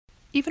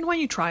Even when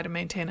you try to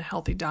maintain a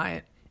healthy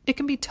diet, it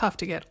can be tough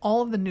to get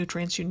all of the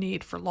nutrients you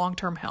need for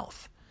long-term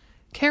health.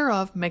 Care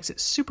of makes it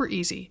super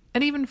easy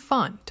and even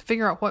fun to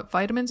figure out what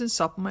vitamins and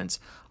supplements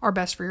are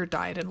best for your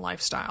diet and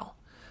lifestyle.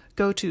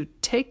 Go to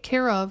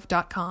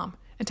takecareof.com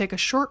and take a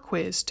short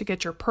quiz to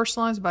get your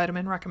personalized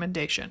vitamin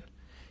recommendation.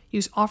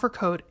 Use offer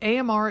code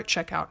AMR at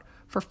checkout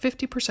for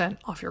 50%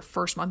 off your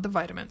first month of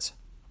vitamins.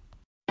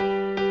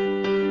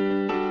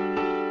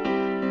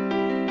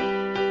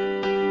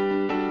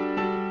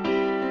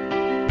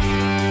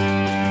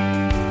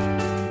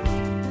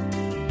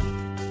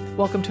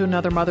 Welcome to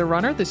another Mother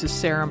Runner. This is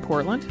Sarah in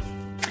Portland.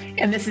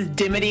 And this is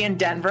Dimity in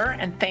Denver.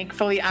 And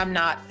thankfully, I'm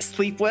not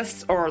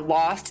sleepless or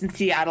lost in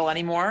Seattle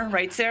anymore.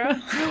 Right, Sarah?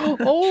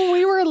 Oh,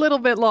 we were a little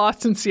bit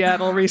lost in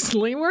Seattle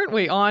recently, weren't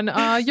we? On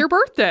your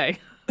birthday.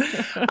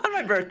 On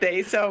my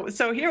birthday. So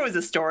here was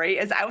the story.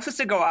 Is I was supposed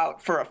to go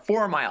out for a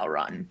 4-mile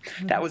run.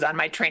 That was on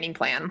my training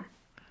plan.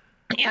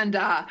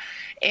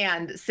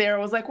 And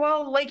Sarah was like,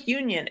 well, Lake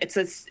Union, it's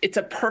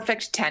a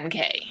perfect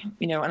 10K,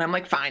 and I'm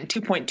like, fine,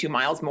 2.2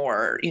 miles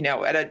more,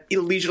 at a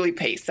leisurely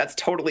pace. That's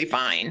totally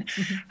fine.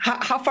 Mm-hmm.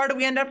 How far do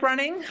we end up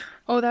running?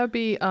 Oh, that would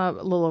be a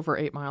little over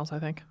 8 miles, I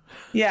think.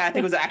 Yeah, I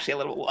think it was actually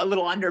a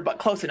little under, but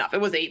close enough. It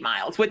was 8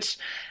 miles, which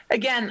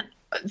again,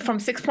 from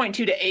 6.2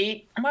 to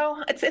 8,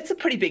 well, it's a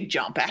pretty big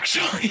jump,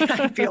 actually,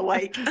 I feel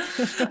like.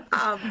 But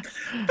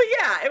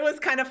yeah, it was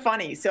kind of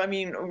funny. So, I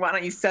mean, why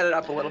don't you set it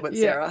up a little bit,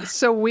 Sarah? Yeah.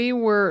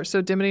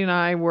 So Dimity and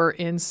I were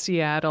in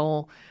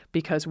Seattle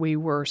because we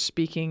were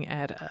speaking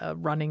at a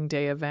running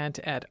day event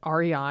at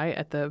REI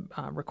at the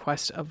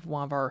request of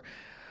one of our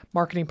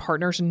marketing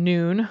partners,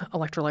 Noon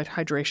electrolyte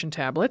hydration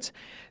tablets.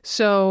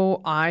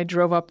 So I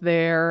drove up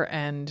there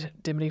and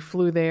Dimity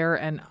flew there.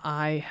 And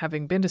I,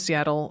 having been to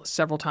Seattle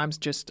several times,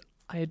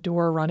 I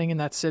adore running in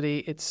that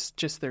city. It's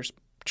just there's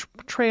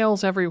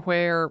trails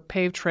everywhere,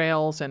 paved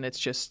trails, and it's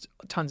just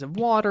tons of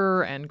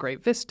water and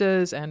great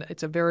vistas, and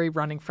it's a very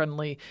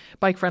running-friendly,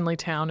 bike-friendly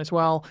town as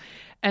well.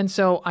 And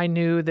so I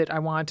knew that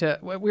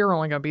we were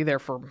only going to be there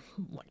for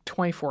like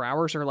 24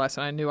 hours or less,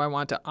 and I knew I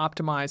wanted to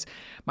optimize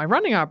my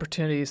running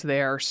opportunities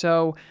there.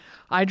 So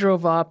I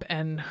drove up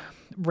and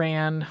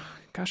ran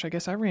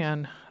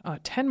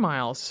 10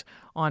 miles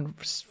on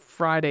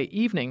Friday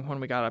evening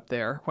when I got up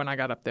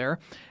there.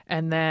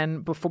 And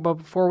then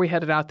before we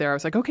headed out there, I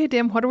was like, okay,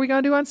 Dim, what are we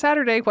going to do on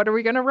Saturday? What are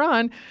we going to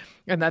run?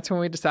 And that's when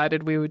we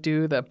decided we would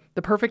do the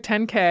perfect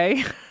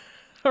 10K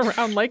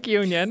around Lake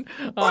Union.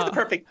 Or the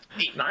perfect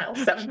 8 miles,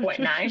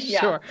 7.9.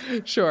 Yeah.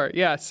 Sure.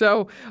 Yeah.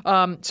 So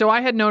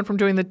I had known from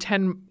doing the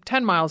 10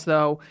 miles,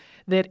 though,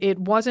 that it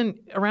wasn't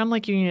around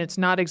Lake Union. It's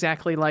not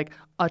exactly like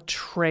a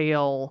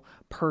trail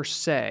per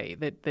se,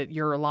 that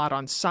you're a lot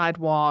on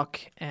sidewalk,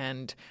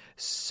 and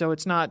so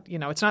it's not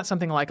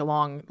something like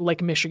along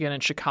Lake Michigan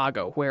and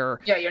Chicago where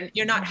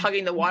you're not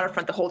hugging the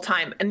waterfront the whole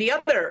time. And the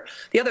other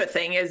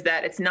thing is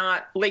that it's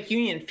not, Lake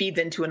Union feeds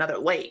into anotother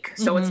lake,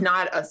 so it's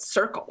not a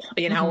circle,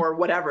 or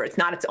whatever. It's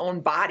not its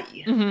own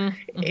body.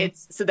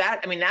 It's so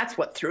that, I mean, that's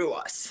what threw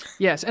us.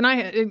 Yes, and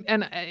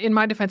in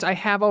my defense, I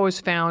have always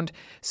found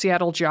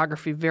Seattle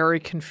geography very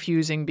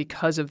confusing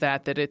because of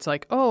that it's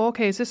like, oh,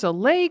 okay, is this a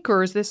lake,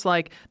 or is this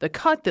like the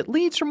cut that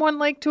leads from one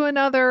lake to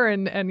another,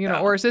 and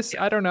or is this,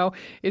 I don't know,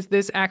 is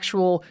this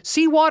actual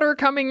seawater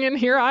coming in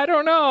here? I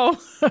don't know.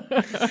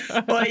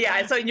 Well,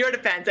 yeah. So in your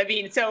defense, I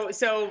mean,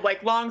 so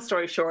like, long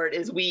story short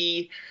is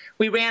we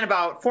ran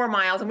about 4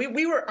 miles, and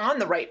we were on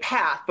the right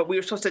path, but we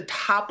were supposed to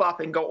hop up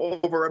and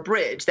go over a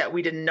bridge that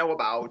we didn't know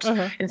about.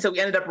 And so we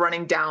ended up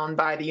running down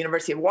by the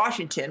University of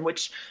Washington,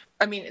 which,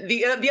 I mean,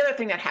 the other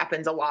thing that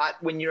happens a lot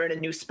when you're in a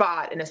new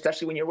spot, and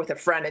especially when you're with a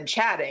friend and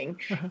chatting,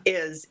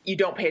 is you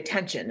don't pay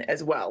attention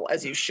as well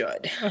as you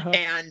should.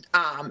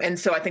 And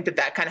so I think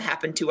that kind of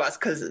happened to us,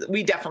 because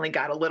we definitely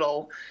got a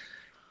little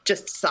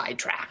just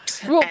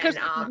sidetracked. Well,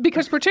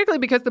 because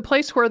the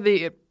place where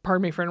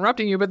pardon me for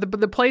interrupting you, but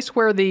the place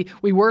where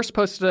we were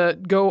supposed to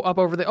go up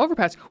over the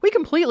overpass, we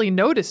completely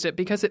noticed it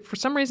because for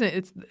some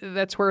reason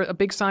that's where a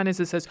big sign is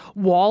that says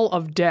Wall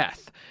of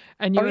Death.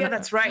 And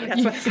that's right.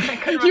 That's what I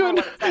couldn't you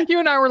remember what it said. You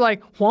and I were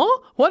like,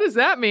 what? What does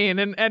that mean?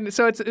 And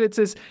so it's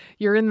this,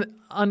 you're in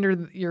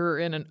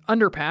an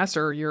underpass,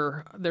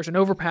 or there's an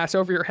overpass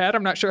over your head.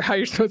 I'm not sure how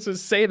you're supposed to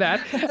say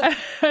that.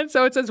 And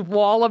so it says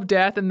Wall of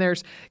Death, and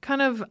there's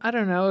kind of, I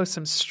don't know,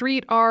 some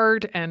street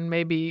art and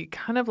maybe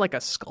kind of like a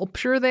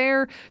sculpture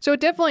there. So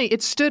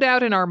it stood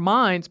out in our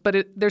minds,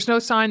 but there's no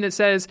sign that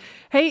says,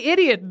 hey,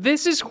 idiot,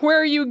 this is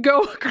where you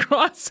go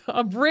across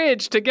a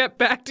bridge to get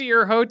back to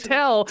your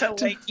hotel. To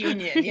Lake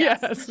Union, yes.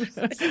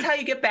 This is how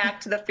you get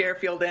back to the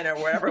Fairfield Inn or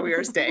wherever we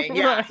were staying.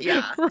 Yeah,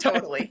 right.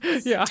 Totally.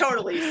 Yeah.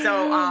 Totally.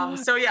 So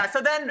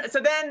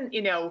then,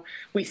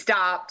 we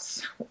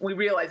stopped. We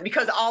realized,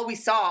 because all we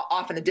saw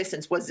off in the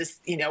distance was this,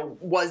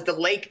 was the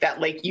lake that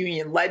Lake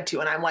Union led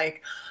to. And I'm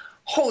like,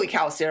 holy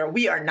cow, Sarah,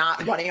 we are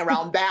not running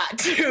around that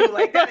too.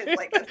 Like, that is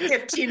like a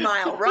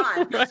 15-mile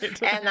run.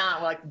 Right. And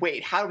we're like,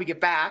 wait, how do we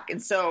get back?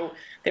 And so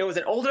there was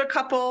an older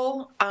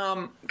couple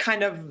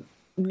kind of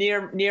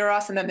near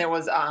us, and then there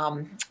was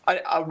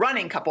a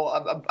running couple,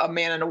 a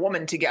man and a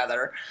woman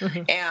together,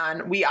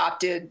 and we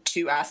opted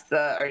to ask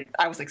I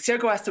was like, Sarah,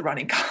 go ask the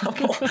running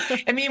couple.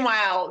 And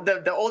meanwhile,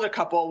 the older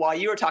couple, while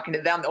you were talking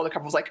to them, the older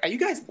couple was like, are you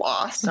guys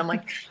lost? And I'm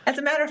like, as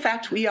a matter of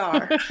fact, we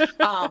are.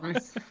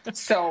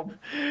 So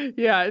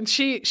yeah, and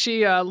she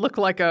looked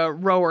like a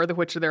rower,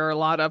 which there are a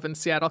lot of in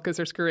Seattle because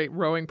there's great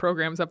rowing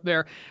programs up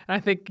there. And I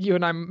think you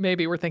and I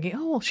maybe were thinking,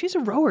 oh, well, she's a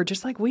rower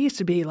just like we used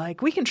to be.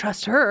 Like, we can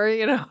trust her,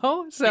 you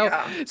know? So,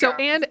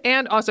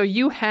 and also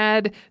you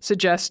had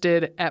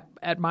suggested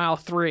at mile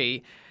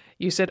 3,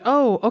 you said,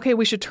 oh, okay,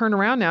 we should turn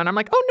around now. And I'm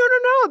like, oh,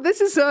 no.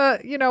 This is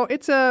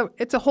it's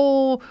a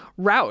whole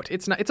route.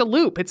 It's a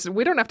loop.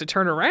 We don't have to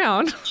turn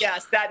around.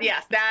 Yes, that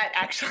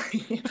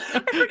actually, I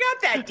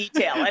forgot that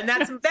detail. And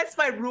that's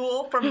my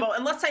rule from both,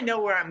 unless I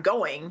know where I'm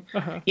going,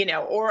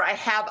 or I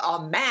have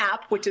a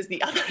map, which is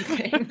the other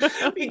thing.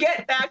 We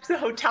get back to the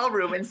hotel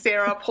room and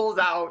Sarah pulls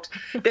out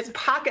this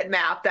pocket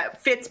map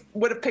that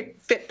would have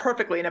fit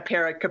perfectly in a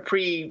pair of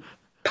Capri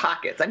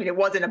pockets. I mean, it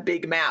wasn't a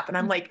big map. And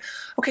I'm like,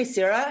 okay,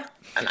 Sarah,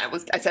 and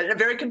I said in a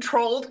very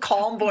controlled,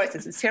 calm voice, I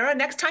said, Sarah,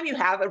 next time you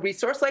have a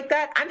resource like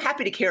that, I'm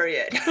happy to carry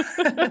it.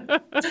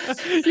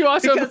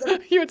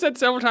 You had said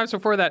several times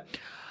before that,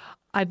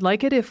 I'd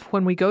like it if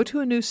when we go to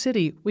a new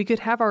city, we could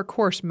have our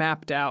course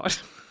mapped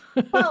out.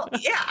 Well,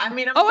 yeah, I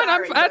mean,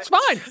 that's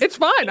fine. It's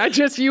fine.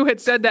 You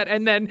had said that,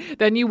 and then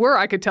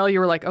I could tell you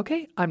were like,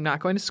 okay, I'm not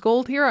going to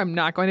scold here. I'm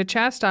not going to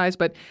chastise,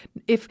 but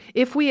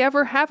if we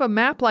ever have a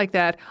map like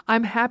that,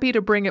 I'm happy to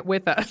bring it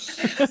with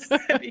us.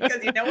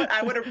 Because you know what?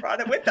 I would have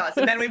brought it with us,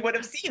 and then we would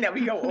have seen that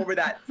we go over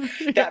that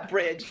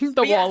bridge.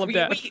 The wall of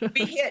death.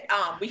 We hit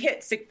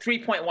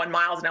 3.1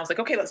 miles, and I was like,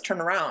 okay, let's turn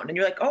around. And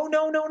you're like, oh,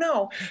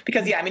 no.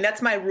 Because, yeah, I mean,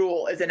 that's my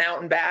rule is an out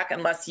and back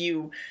unless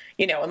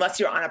unless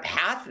you're on a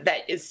path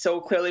that is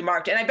so clearly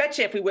marked. And I bet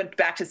you if we went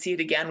back to see it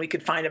again, we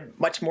could find a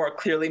much more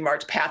clearly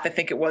marked path. I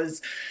think it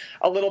was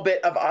a little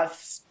bit of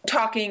us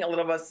talking, a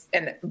little of us,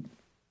 and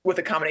with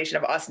a combination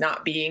of us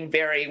not being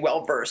very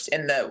well versed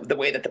in the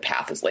way that the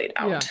path is laid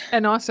out. Yeah.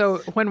 And also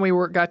when we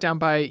got down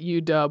by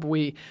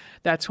UW,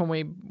 that's when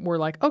we were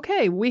like,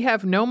 okay, we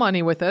have no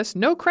money with us,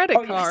 no credit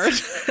card.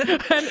 Yes.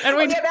 and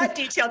we that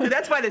detail too.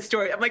 That's why this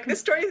story. I'm like, this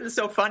story isn't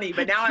so funny,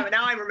 but now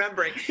I'm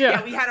remembering.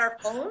 Yeah, we had our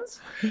phones,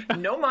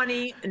 no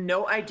money,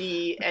 no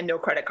ID, and no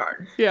credit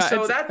card. Yeah.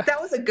 So that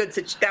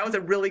was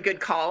a really good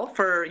call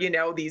for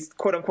these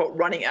quote unquote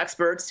running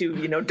experts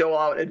who dole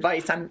out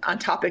advice on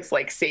topics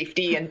like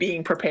safety and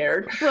being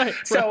prepared. Right.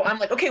 So I'm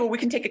like, okay, well, we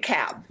can take a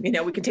cab. We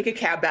can take a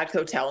cab back to the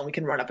hotel and we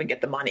can run up and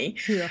get the money.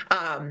 Yeah.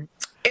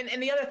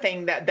 And the other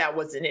thing that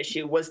was an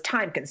issue was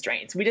time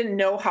constraints. We didn't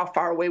know how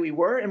far away we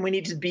were, and we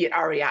needed to be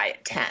at REI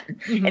at 10.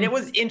 Mm-hmm. And it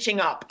was inching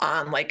up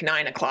on like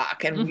 9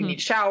 o'clock, and we need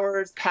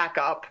showers, pack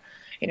up.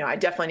 I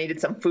definitely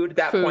needed some food at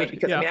that point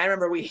because, I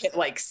remember we hit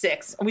like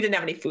 6 and we didn't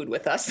have any food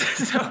with us.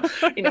 So,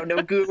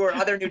 no goo or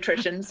other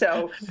nutrition.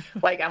 So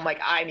I'm like,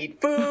 I need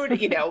food,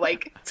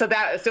 so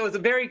it was a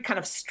very kind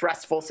of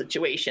stressful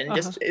situation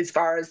just as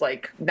far as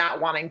like not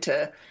wanting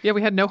to. Yeah,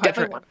 we had no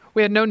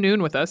we had no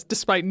Noon with us,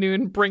 despite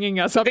Noon bringing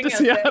us up to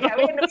Seattle. Yeah,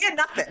 we had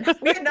nothing.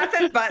 We had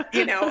nothing, but,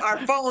 our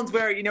phones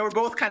were, we're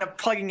both kind of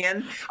plugging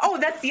in. Oh,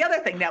 that's the other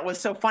thing that was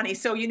so funny.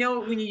 So,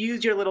 when you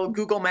use your little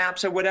Google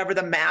Maps or whatever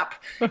the map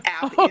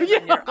app is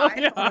on your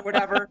iPhone or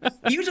whatever,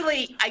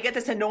 usually I get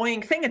this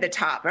annoying thing at the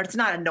top. Or it's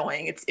not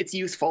annoying. It's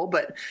useful,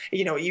 but,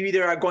 you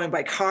either are going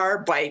by car,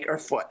 bike, or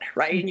foot,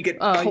 right? And you could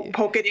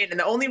poke it in. And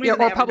the only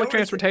reason or public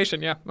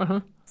transportation,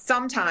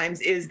 sometimes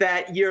is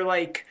that you're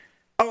like,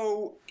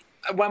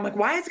 well, I'm like,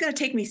 why is it going to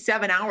take me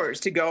 7 hours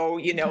to go,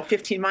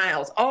 15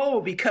 miles?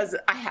 Oh, because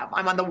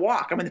I'm on the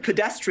walk. I'm on the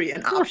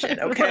pedestrian option.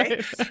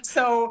 Okay. Right.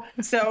 So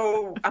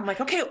I'm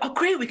like, okay, oh,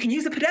 great. We can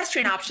use the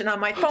pedestrian option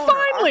on my phone.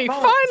 Finally,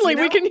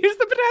 we can use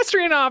the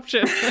pedestrian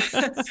option.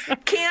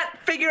 Can't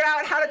figure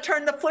out how to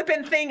turn the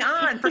flipping thing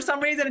on. For some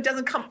reason, it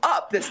doesn't come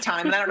up this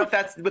time. And I don't know if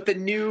that's with the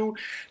new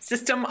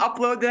system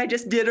upload that I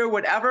just did or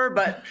whatever,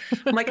 but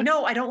I'm like,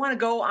 no, I don't want to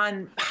go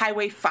on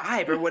Highway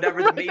 5 or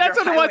whatever the major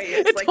highway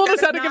is. It told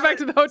us how to get back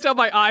to the hotel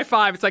by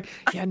I-5. It's like,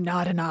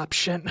 not an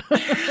option.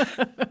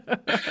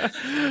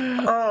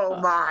 Oh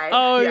my.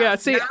 Oh yeah.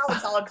 See, now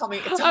it's all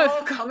coming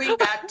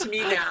back to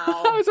me now.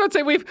 I was about to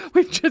say we've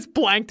just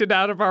blanked it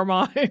out of our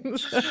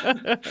minds.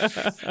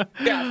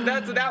 Yeah,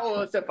 that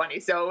was so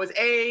funny. So it was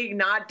A,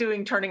 not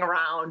turning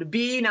around,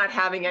 B, not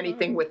having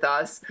anything with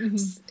us,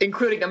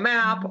 including a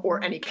map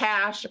or any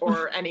cash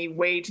or any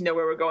way to know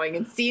where we're going,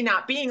 and C,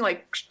 not being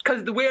like,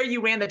 because where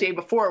you ran the day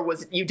before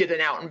was you did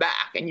an out and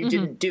back and you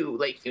didn't do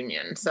Lake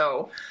Union.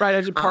 So right,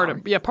 I did part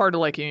of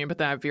Lake Union, but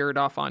then I veered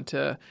off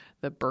onto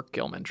the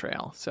Burke-Gilman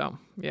Trail. So,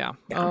 yeah.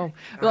 Oh,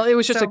 well, it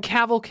was just a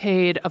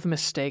cavalcade of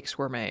mistakes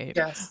were made.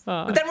 Yes.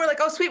 But then we're like,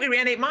 oh, sweet, we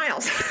ran 8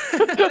 miles. You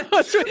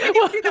can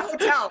see the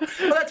hotel.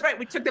 Well, that's right.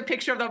 We took the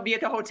picture of me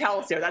at the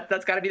hotel here.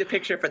 That's got to be the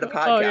picture for the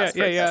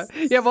podcast. Oh, yeah.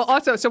 Yeah, well,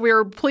 also, so we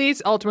were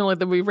pleased ultimately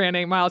that we ran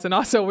 8 miles. And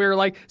also we were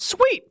like,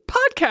 sweet,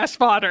 podcast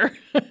fodder.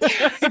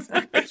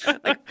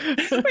 Like,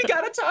 we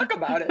got to talk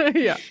about it.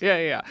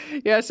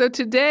 Yeah. So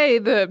today,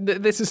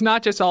 this is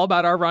not just all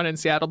about our run in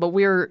Seattle, but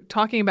we're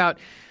talking about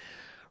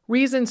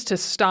reasons to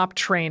stop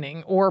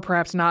training or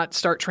perhaps not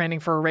start training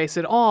for a race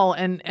at all.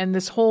 And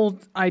this whole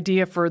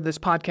idea for this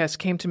podcast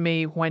came to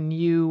me when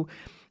you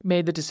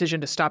made the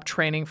decision to stop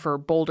training for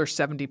Boulder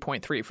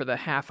 70.3 for the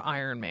half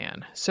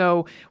Ironman.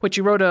 So which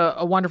you wrote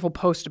a wonderful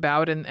post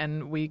about,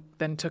 and we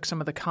then took some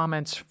of the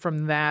comments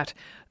from that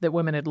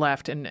women had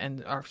left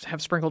and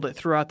have sprinkled it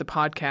throughout the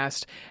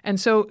podcast. And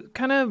so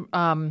kind of,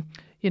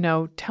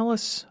 tell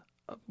us,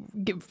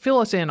 fill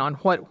us in on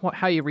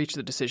how you reached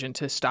the decision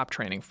to stop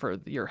training for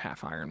your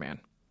half Ironman.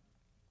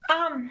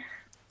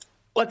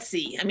 Let's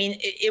see. I mean,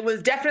 it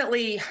was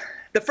definitely,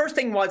 the first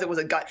thing was it was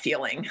a gut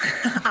feeling,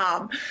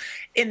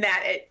 in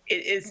that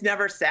it's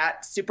never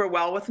sat super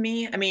well with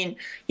me. I mean,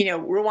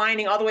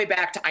 rewinding all the way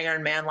back to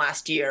Ironman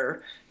last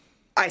year,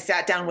 I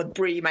sat down with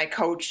Bree, my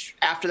coach,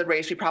 after the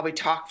race. We probably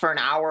talked for an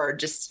hour,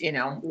 just,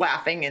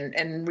 laughing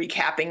and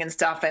recapping and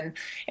stuff. And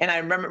I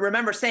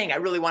remember saying, I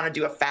really want to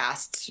do a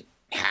fast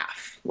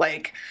half.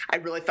 Like, I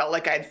really felt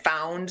like I'd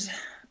found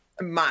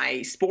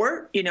my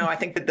sport. I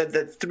think that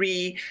the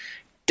 3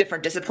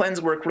 different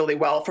disciplines work really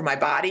well for my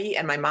body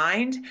and my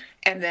mind.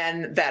 And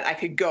then that I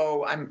could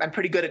go, I'm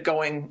pretty good at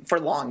going for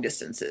long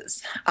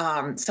distances.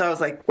 So I was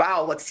like,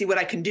 wow, let's see what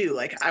I can do.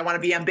 Like, I want to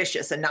be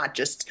ambitious and not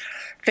just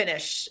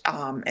finish.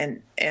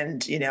 And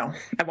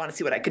I want to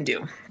see what I can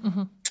do.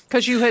 Mm-hmm.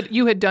 Because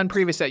you had done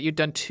previous that you'd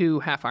done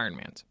 2 half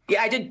Ironmans.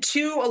 Yeah, I did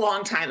 2 a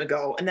long time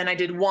ago, and then I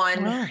did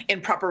 1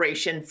 in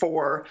preparation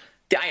for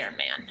the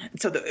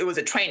Ironman. So it was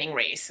a training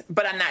race.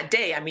 But on that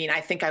day, I mean, I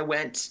think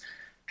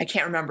I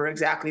can't remember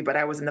exactly, but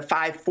I was in the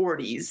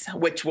 5:40s,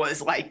 which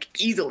was like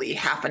easily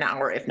half an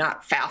hour, if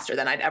not faster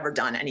than I'd ever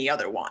done any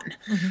other one.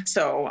 Mm-hmm.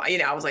 So,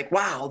 I was like,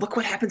 wow, look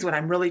what happens when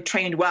I'm really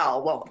trained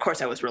well. Well, of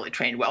course I was really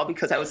trained well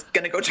because I was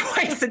going to go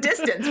twice the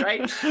distance,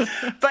 right?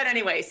 But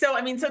anyway, so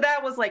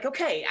that was like,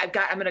 okay, I'm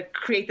going to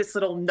create this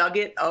little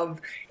nugget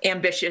of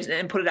ambition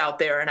and put it out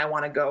there. And I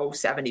want to go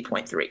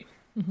 70.3,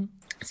 mm-hmm.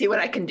 See what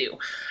I can do.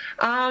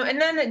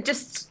 And then it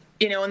just,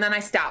 and then I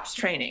stopped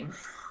training.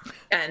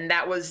 And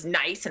that was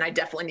nice, and I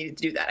definitely needed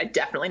to do that. I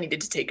definitely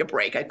needed to take a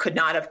break. I could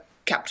not have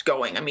kept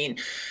going. I mean,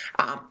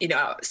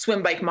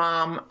 swim bike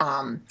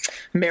mom,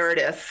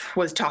 Meredith,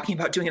 was talking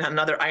about doing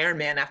another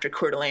Ironman after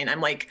Coeur d'Alene.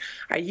 I'm like,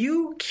 are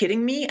you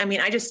kidding me? I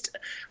mean, I just,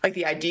 like,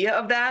 the idea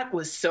of that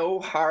was so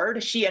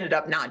hard. She ended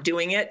up not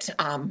doing it,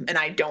 and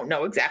I don't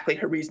know exactly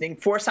her reasoning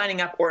for signing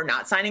up or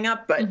not signing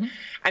up, but mm-hmm.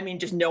 I mean,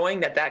 just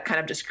knowing that kind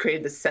of just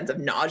created this sense of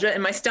nausea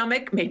in my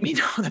stomach made me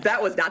know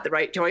that was not the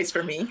right choice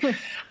for me.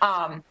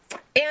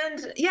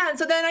 And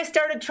so then I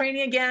started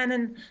training again,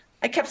 and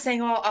I kept saying,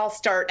 well, I'll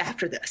start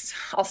after this.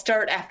 I'll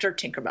start after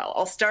Tinkerbell.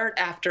 I'll start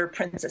after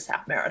Princess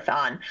Half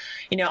Marathon.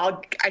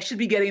 I should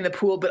be getting in the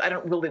pool, but I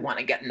don't really want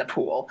to get in the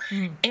pool.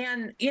 Mm.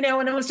 And,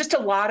 and it was just a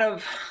lot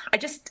of,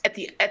 at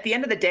the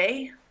end of the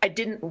day, I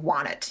didn't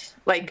want it.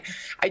 Like,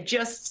 I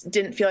just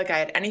didn't feel like I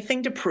had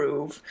anything to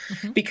prove,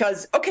 mm-hmm.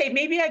 because, okay,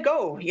 maybe I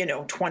go,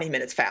 20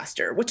 minutes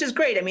faster, which is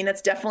great. I mean,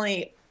 that's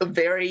definitely a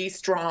very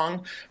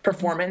strong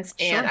performance,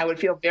 and I would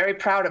feel very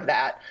proud of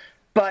that.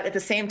 But at the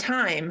same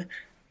time,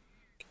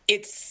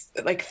 it's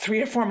like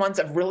 3 or 4 months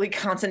of really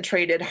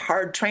concentrated,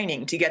 hard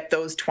training to get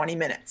those 20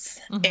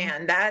 minutes. Mm-hmm.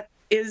 And that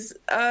is,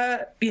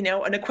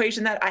 an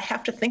equation that I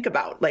have to think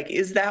about. Like,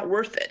 is that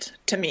worth it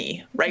to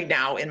me right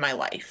now in my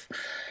life?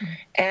 Mm-hmm.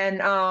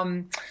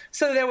 And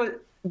so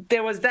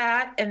there was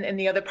that. And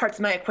the other parts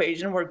of my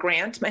equation were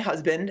Grant, my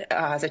husband.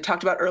 As I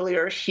talked about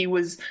earlier, he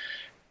was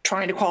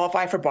trying to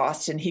qualify for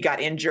Boston. He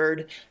got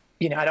injured.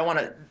 I don't want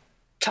to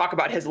talk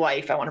about his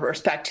life. I want to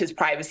respect his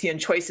privacy and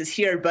choices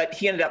here, but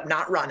he ended up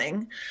not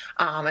running.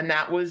 And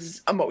that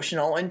was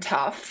emotional and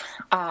tough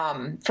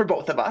for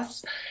both of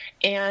us.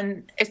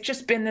 And it's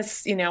just been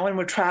this, and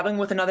we're traveling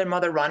with another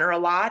mother runner a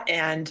lot,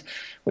 and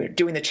we're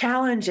doing the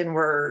challenge, and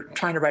we're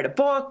trying to write a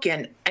book.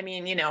 And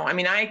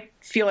I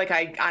feel like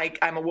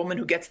I'm a woman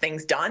who gets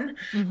things done,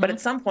 mm-hmm. but at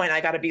some point I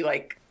got to be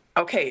like,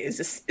 okay, is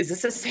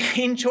this a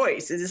sane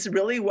choice? Is this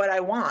really what I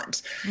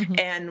want? Mm-hmm.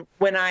 And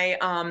when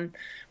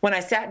I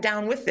sat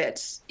down with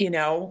it,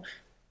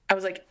 I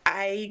was like,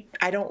 I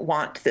don't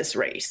want this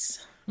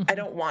race. Mm-hmm. I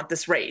don't want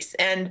this race.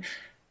 And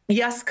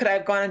yes, could I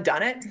have gone and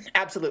done it?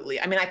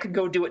 Absolutely. I mean, I could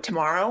go do it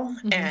tomorrow,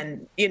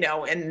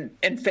 mm-hmm.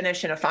 and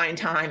finish in a fine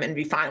time and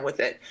be fine with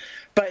it.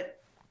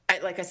 But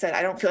like I said,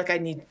 I don't feel like I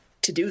need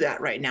to do that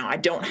right now. I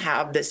don't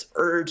have this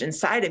urge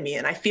inside of me.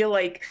 And I feel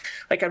like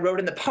I wrote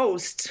in the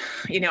post,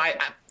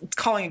 it's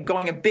calling it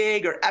going a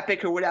big or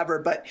epic or whatever,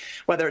 but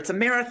whether it's a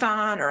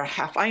marathon or a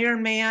half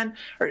Ironman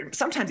or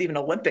sometimes even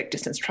Olympic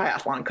distance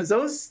triathlon, because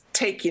those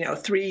take,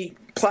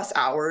 3+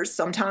 hours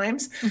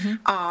sometimes.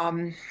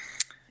 And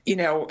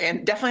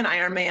definitely an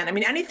Ironman. I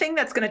mean, anything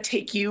that's going to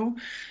take you,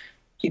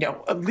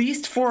 at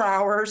least 4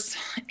 hours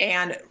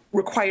and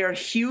require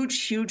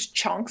huge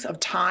chunks of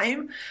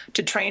time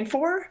to train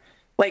for,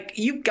 like,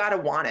 you've got to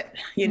want it,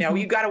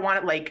 you've got to want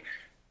it like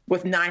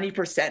with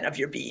 90% of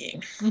your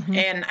being.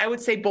 And I would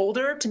say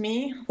Boulder to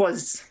me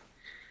was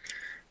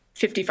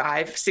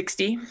 55,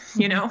 60,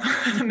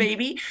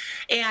 maybe.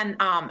 And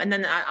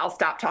then I'll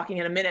stop talking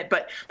in a minute.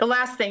 But the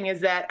last thing is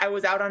that I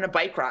was out on a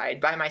bike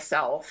ride by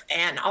myself.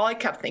 And all I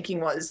kept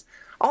thinking was,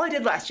 all I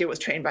did last year was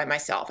train by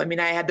myself. I mean,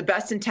 I had the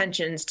best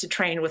intentions to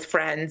train with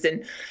friends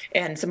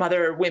and some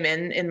other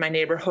women in my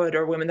neighborhood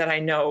or women that I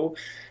know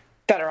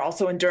that are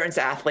also endurance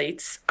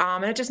athletes.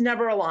 And it just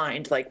never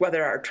aligned, like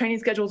whether our training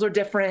schedules are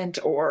different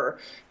or,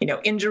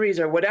 injuries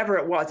or whatever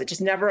it was, it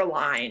just never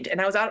aligned.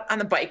 And I was out on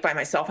the bike by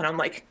myself and I'm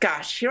like,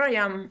 gosh, here I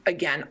am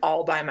again,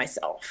 all by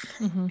myself.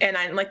 And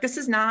I'm like, this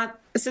is not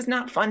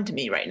fun to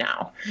me right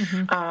now.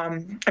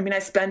 I mean, I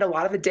spend a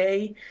lot of the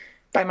day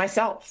by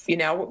myself,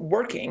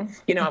 working,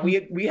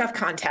 we have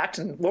contact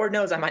and Lord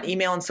knows I'm on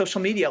email and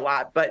social media a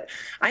lot, but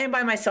I am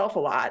by myself a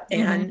lot.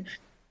 And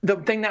the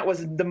thing that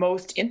was the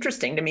most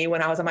interesting to me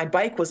when I was on my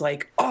bike was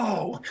like,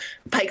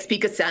 Pikes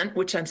Peak Ascent,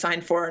 which I'm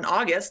signed for in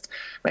August.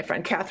 My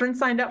friend Catherine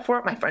signed up for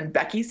it. My friend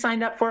Becky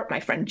signed up for it. My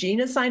friend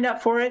Gina signed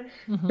up for it.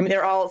 I mean,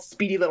 they're all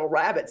speedy little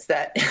rabbits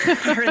that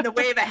are in the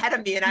wave ahead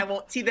of me and I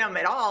won't see them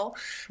at all.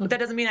 But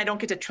that doesn't mean I don't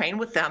get to train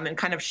with them and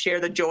kind of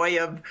share the joy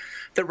of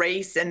the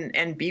race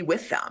and be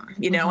with them.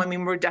 I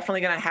mean, we're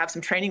definitely going to have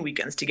some training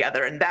weekends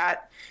together. And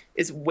that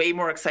is way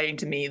more exciting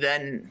to me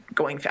than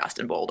going fast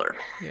in Boulder.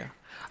 Yeah.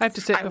 I have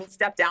to say, I will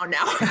step down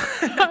now.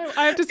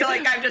 I have to feel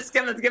like I'm just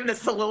giving a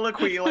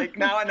soliloquy. Like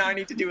now I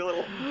need to do a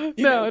little.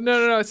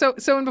 No. So,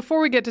 and before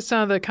we get to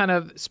some of the kind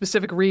of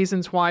specific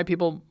reasons why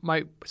people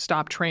might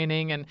stop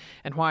training and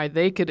why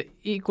they could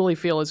equally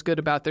feel as good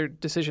about their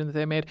decision that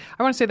they made,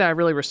 I want to say that I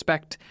really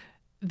respect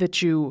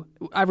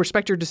I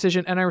respect your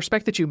decision, and I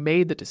respect that you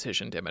made the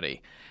decision,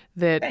 Dimity.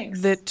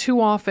 That too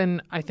often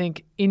I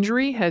think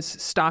injury has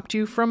stopped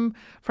you from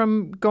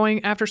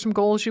going after some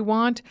goals you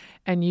want,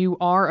 and you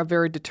are a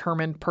very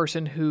determined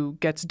person who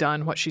gets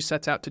done what she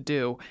sets out to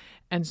do.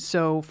 And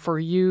so for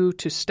you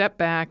to step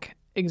back,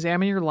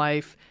 examine your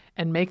life,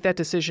 and make that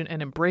decision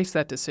and embrace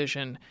that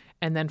decision,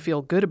 and then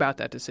feel good about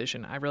that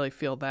decision, I really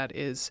feel that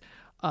is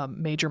a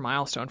major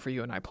milestone for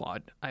you, and I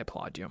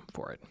applaud you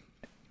for it.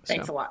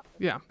 Thanks a lot.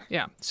 Yeah.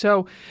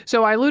 So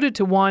I alluded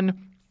to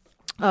one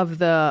of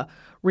the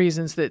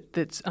reasons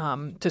that's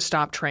to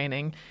stop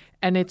training,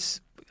 and this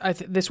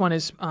one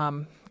is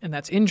and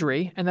that's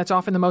injury, and that's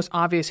often the most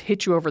obvious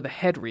hit you over the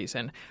head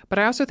reason. But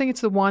I also think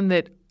it's the one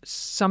that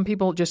some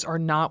people just are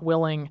not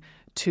willing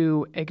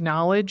to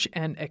acknowledge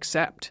and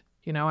accept.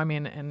 I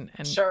mean, and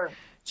sure.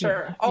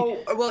 Yeah.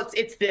 Well,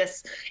 it's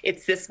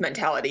this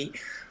mentality.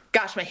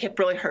 Gosh, my hip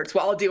really hurts.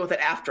 Well, I'll deal with it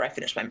after I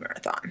finish my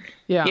marathon.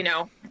 Yeah.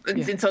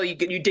 Until you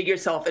dig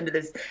yourself into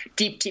this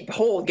deep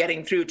hole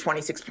getting through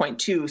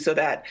 26.2 so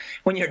that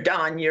when you're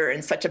done, you're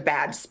in such a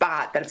bad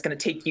spot that it's going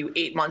to take you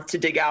 8 months to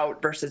dig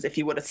out versus if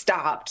you would have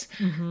stopped,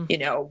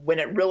 when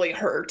it really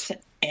hurt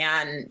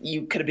and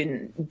you could have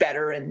been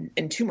better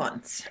in 2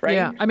 months, right?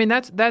 Yeah. I mean,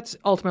 that's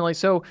ultimately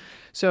so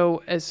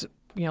as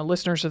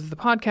listeners of the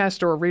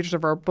podcast or readers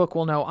of our book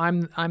will know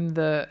I'm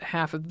the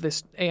half of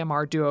this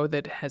AMR duo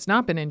that has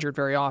not been injured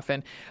very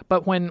often.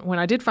 But when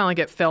I did finally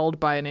get felled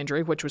by an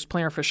injury, which was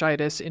plantar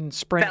fasciitis in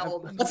spring.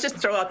 Felled. Let's just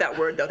throw out that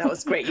word, though. That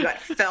was great. You got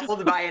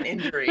felled by an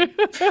injury.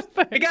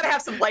 We got to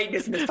have some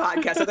lightness in this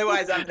podcast.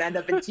 Otherwise, I'm going to end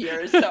up in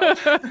tears. So.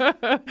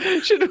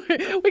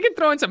 We could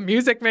throw in some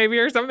music maybe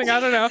or something. I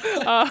don't know.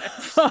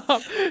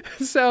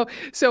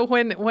 So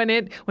when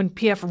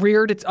PF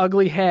reared its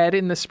ugly head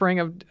in the spring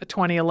of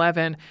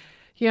 2011,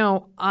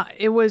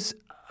 it was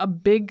a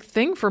big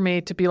thing for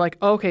me to be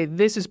like, okay,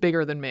 this is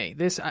bigger than me.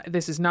 This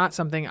is not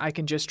something I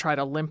can just try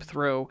to limp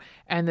through.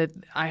 And that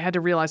I had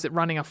to realize that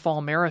running a fall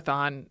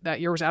marathon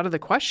that year was out of the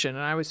question.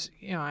 And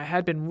I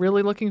had been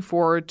really looking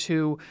forward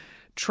to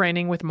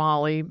training with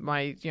Molly.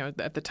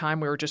 At the time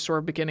we were just sort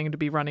of beginning to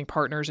be running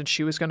partners, and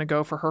she was going to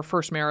go for her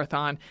first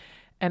marathon.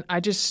 And I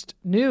just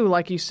knew,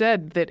 like you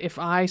said, that if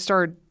I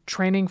started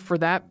training for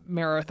that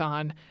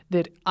marathon,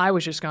 that I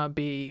was just going to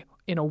be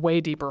in a way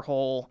deeper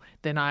hole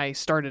than I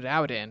started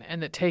out in,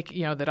 and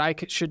that I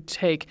should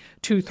take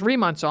 2-3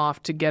 months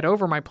off to get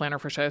over my plantar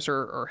fasciitis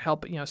or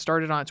help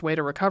start it on its way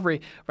to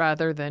recovery,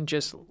 rather than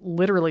just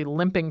literally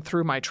limping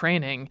through my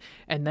training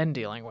and then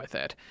dealing with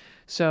it.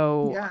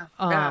 So, Yeah.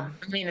 I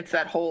mean, it's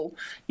that whole,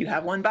 you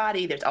have one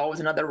body, there's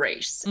always another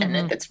race.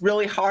 And it's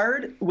really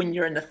hard when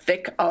you're in the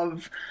thick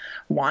of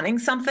wanting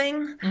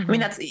something. I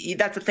mean, that's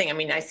the thing. I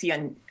mean, I see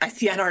on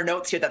our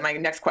notes here that my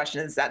next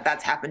question is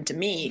that's happened to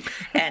me,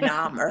 and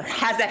or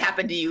has that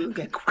happened to you,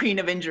 queen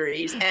of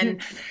injuries?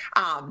 And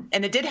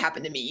it did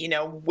happen to me, you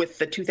know, with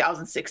the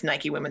 2006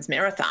 Nike Women's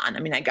Marathon. I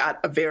mean, I got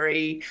a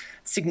very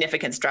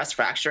significant stress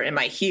fracture in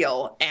my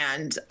heel,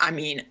 and I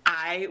mean,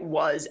 I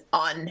was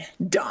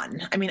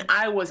undone.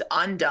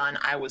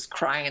 I was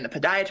crying in the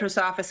podiatrist's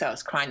office. I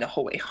was crying the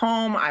whole way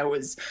home. I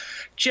was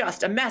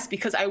just a mess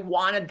because I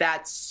wanted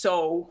that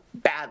so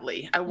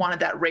badly. I wanted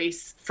that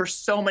race for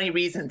so many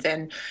reasons.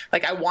 And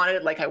I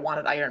wanted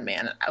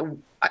Ironman.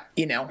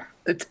 You know,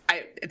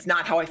 it's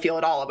not how I feel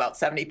at all about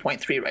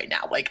 70.3 right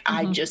now.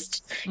 I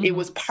just, it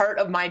was part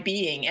of my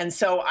being. And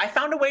so I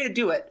found a way to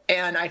do it.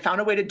 And I found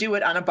a way to do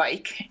it on a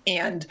bike.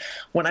 And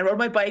when I rode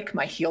my bike,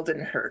 my heel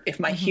didn't hurt. If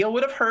my heel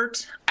would have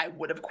hurt, I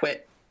would have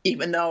quit.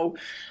 Even though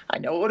I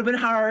know it would have been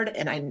hard,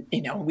 and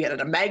we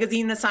had a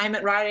magazine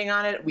assignment riding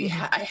on it.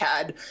 I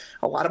had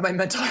a lot of my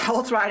mental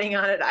health riding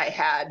on it. I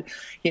had,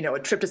 a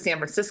trip to San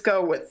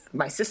Francisco with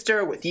my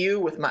sister, with you,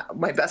 with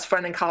my best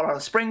friend in Colorado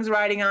Springs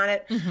riding on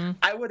it.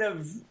 I would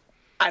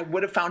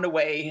have found a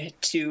way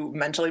to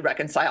mentally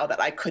reconcile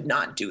that I could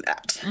not do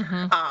that.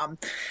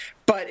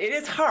 But it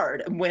is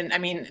hard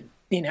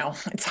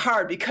it's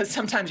hard because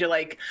sometimes you're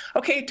like,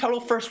 okay, total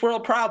first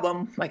world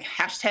problem,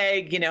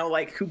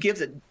 hashtag, who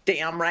gives a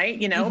damn, right?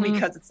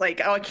 Because it's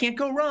like, oh, I can't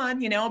go run,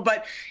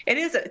 but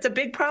it's a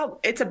big problem.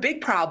 It's a big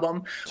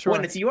problem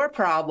when it's your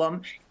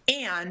problem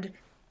and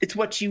it's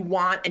what you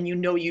want and you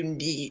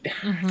need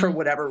for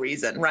whatever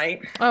reason,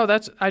 right? Oh,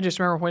 I just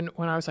remember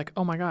when I was like,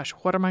 oh my gosh,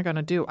 what am I going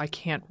to do? I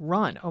can't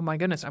run. Oh my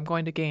goodness, I'm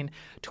going to gain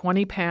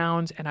 20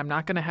 pounds and I'm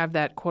not going to have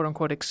that quote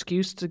unquote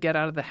excuse to get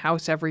out of the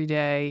house every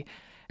day.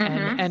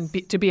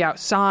 To be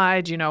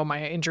outside,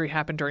 my injury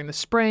happened during the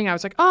spring. I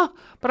was like,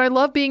 but I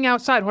love being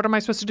outside. What am I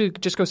supposed to do?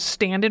 Just go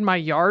stand in my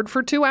yard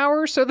for 2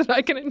 hours so that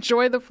I can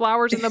enjoy the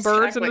flowers and the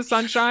birds and the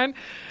sunshine?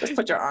 Just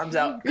put your arms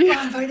out. Come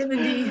on, vitamin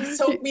D.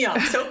 Soak me up.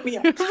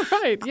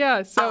 Right.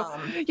 Yeah. So,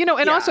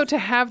 also to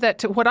have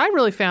that, what I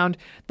really found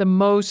the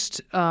most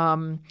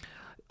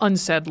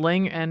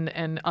unsettling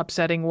and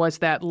upsetting was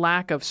that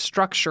lack of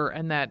structure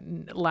and that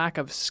lack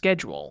of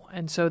schedule.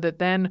 And so that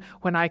then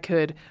when I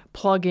could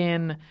plug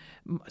in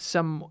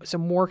some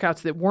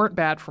workouts that weren't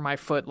bad for my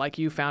foot, like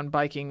you found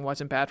biking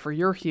wasn't bad for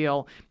your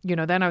heel,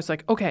 then I was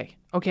like, okay,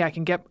 I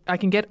can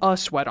get a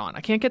sweat on. I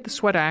can't get the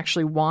sweat I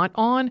actually want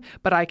on,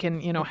 but I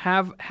can,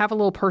 have a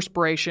little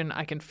perspiration.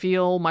 I can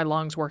feel my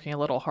lungs working a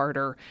little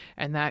harder,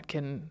 and that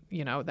can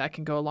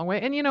go a long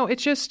way. And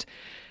it's just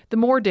the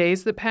more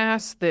days that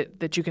pass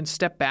that you can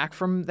step back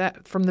from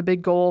the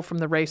big goal, from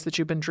the race that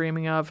you've been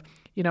dreaming of,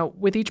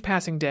 with each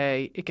passing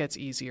day, it gets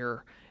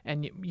easier.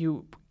 And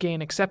you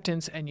gain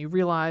acceptance, and you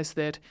realize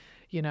that,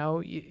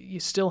 you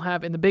still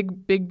have, in the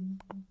big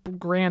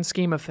grand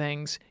scheme of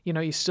things,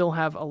 you still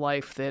have a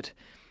life that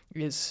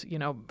is,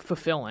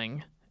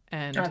 fulfilling.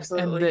 And,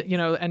 absolutely. And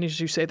that, and as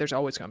you say, there's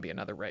always going to be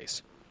another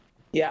race.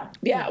 Yeah.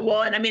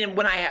 Well, and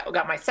when I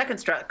got my second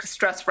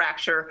stress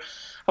fracture,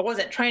 I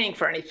wasn't training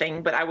for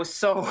anything, but I was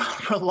so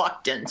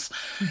reluctant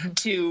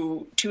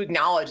to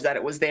acknowledge that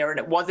it was there, and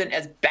it wasn't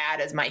as bad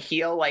as my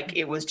heel.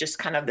 It was just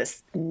kind of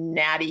this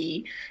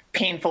natty,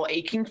 painful,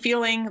 aching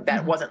feeling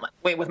that wasn't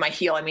with my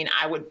heel.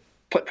 I would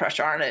put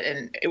pressure on it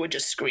and it would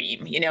just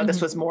scream.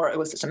 This was more, it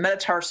was just a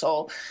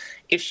metatarsal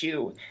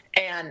issue.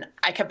 And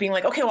I kept being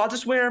like, okay, well, I'll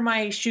just wear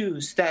my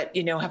shoes that,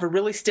 have a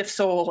really stiff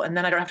sole, and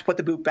then I don't have to put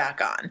the boot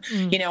back on,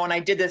 and I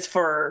did this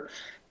for,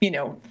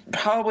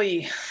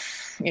 probably,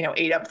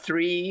 8 up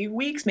 3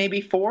 weeks, maybe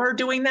 4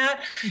 doing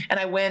that. And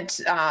I went,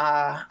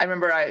 I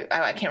remember, I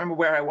can't remember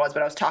where I was,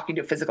 but I was talking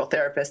to a physical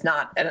therapist,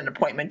 not at an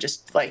appointment,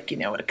 just at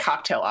a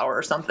cocktail hour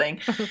or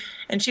something.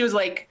 And she was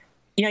like,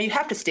 you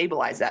have to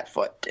stabilize that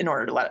foot in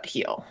order to let it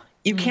heal.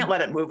 You can't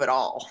let it move at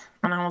all.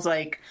 And I was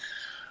like,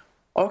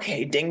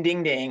 okay, ding,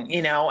 ding, ding,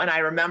 and I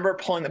remember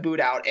pulling the boot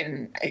out,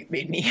 and it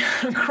made me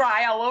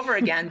cry all over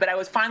again. But I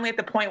was finally at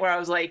the point where I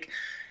was like,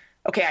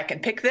 okay, I can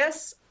pick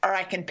this, or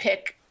I can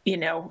pick,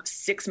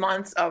 6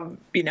 months of,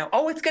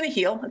 it's going to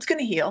heal. It's going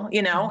to heal,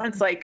 and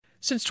it's like.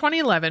 Since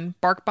 2011,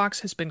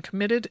 BarkBox has been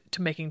committed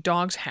to making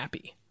dogs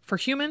happy. For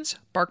humans,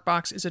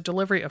 BarkBox is a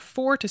delivery of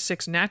 4 to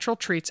 6 natural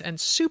treats and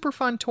super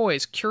fun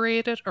toys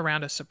curated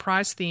around a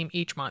surprise theme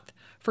each month.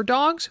 For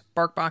dogs,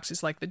 BarkBox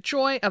is like the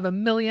joy of a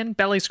million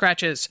belly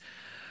scratches.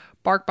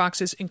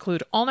 BarkBoxes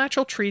include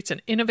all-natural treats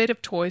and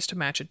innovative toys to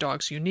match a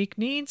dog's unique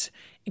needs,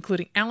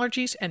 including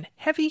allergies and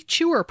heavy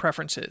chewer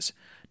preferences.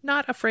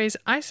 Not a phrase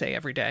I say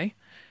every day.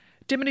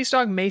 Dimity's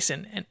dog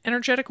Mason, an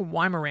energetic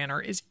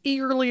Weimaraner, is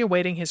eagerly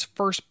awaiting his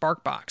first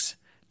BarkBox.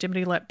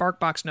 Dimity let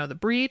BarkBox know the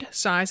breed,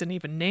 size, and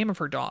even name of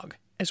her dog,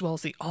 as well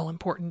as the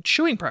all-important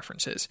chewing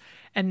preferences.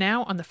 And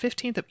now, on the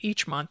 15th of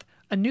each month,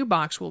 a new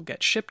box will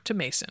get shipped to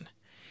Mason.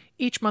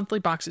 Each monthly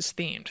box is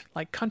themed,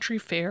 like country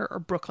fair or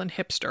Brooklyn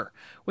hipster,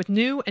 with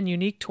new and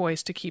unique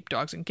toys to keep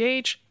dogs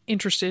engaged,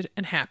 interested,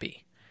 and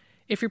happy.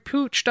 If your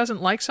pooch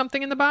doesn't like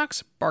something in the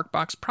box,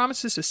 BarkBox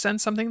promises to send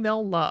something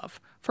they'll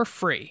love for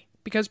free,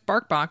 because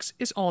BarkBox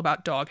is all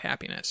about dog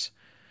happiness.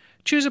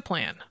 Choose a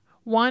plan.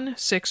 1,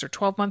 6, or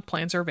 12-month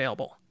plans are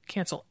available.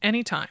 Cancel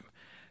anytime.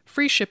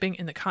 Free shipping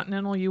in the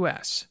continental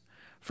U.S.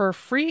 For a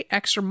free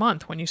extra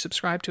month when you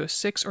subscribe to a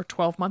 6 or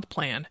 12-month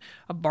plan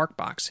of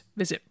BarkBox,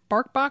 visit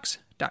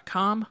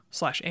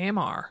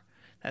barkbox.com/AMR.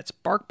 That's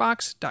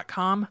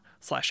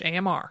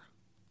barkbox.com/AMR.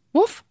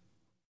 Woof!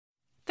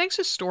 Thanks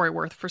to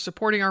Storyworth for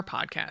supporting our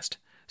podcast.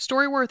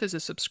 Storyworth is a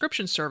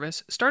subscription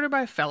service started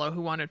by a fellow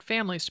who wanted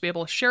families to be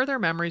able to share their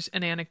memories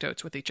and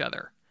anecdotes with each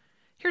other.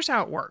 Here's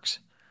how it works.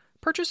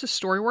 Purchase a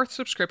Storyworth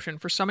subscription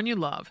for someone you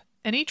love,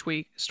 and each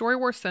week,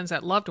 Storyworth sends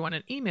that loved one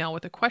an email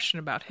with a question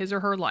about his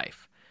or her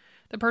life.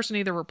 The person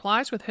either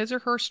replies with his or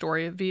her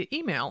story via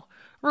email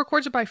or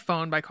records it by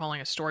phone by calling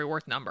a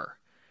Storyworth number.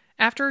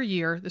 After a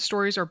year, the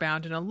stories are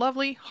bound in a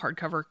lovely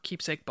hardcover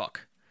keepsake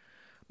book.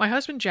 My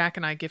husband Jack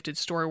and I gifted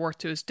Storyworth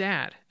to his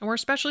dad, and we're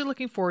especially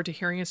looking forward to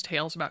hearing his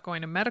tales about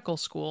going to medical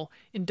school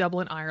in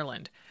Dublin,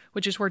 Ireland,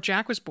 which is where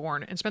Jack was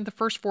born and spent the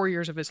first 4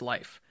 years of his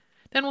life.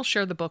 Then we'll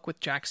share the book with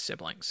Jack's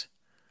siblings.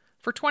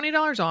 For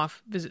 $20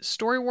 off, visit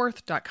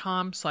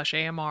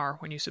storyworth.com/AMR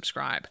when you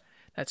subscribe.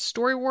 That's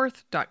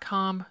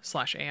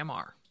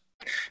storyworth.com/AMR.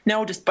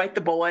 No, just bite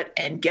the bullet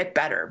and get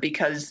better,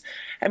 because,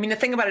 I mean, the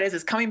thing about it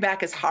is coming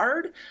back is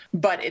hard,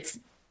 but it's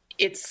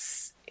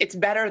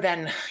better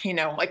than,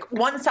 like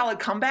one solid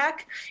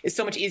comeback is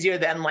so much easier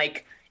than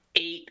like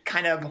 8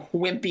 kind of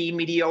wimpy,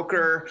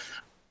 mediocre.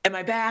 Am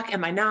I back?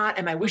 Am I not?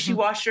 Am I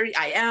wishy-washy?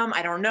 I am.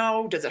 I don't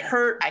know. Does it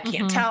hurt? I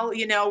can't tell,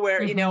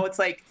 where, it's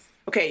like,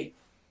 okay,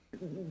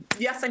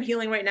 yes, I'm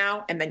healing right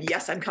now. And then,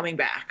 yes, I'm coming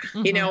back.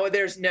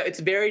 It's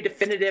very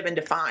definitive and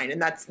defined.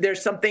 And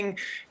there's something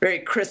very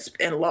crisp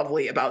and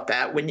lovely about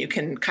that when you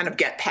can kind of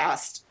get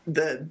past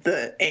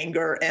the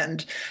anger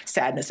and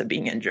sadness of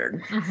being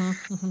injured.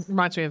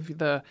 Reminds me of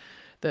the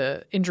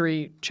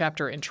injury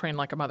chapter in Train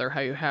Like a Mother, how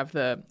you have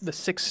the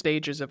 6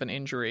 stages of an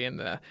injury and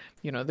the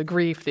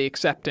grief, the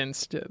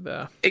acceptance,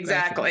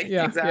 exactly.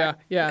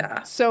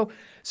 Yeah. So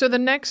the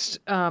next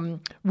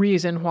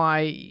reason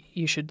why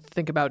you should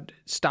think about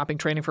stopping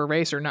training for a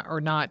race or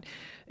not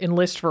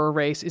enlist for a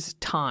race is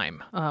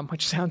time,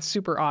 which sounds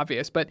super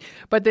obvious, but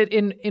that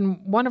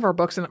in one of our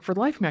books, and for the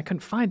life of me, I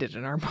couldn't find it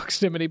in our books,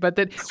 Dimity, but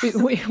that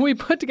we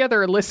put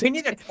together a list. We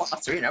need a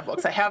glossary in our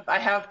books. I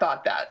have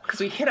thought that, because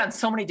we hit on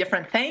so many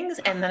different things,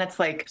 and then it's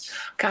like,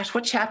 gosh,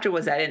 what chapter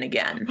was that in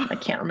again? I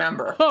can't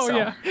remember.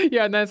 Yeah,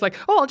 and then it's like,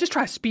 I'll just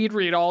try to speed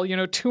read all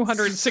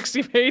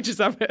 260 pages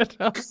of it.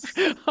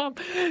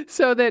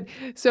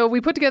 So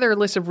we put together a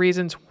list of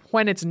reasons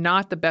when it's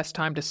not the best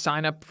time to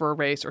sign up for a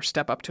race or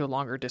step up to a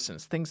longer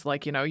distance. Things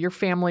like, your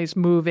family's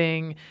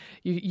moving,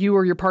 you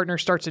or your partner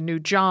starts a new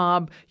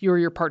job, you or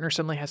your partner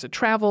suddenly has to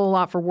travel a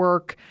lot for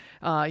work,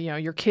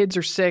 your kids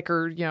are sick,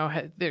 or,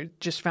 they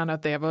just found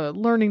out they have a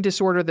learning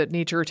disorder that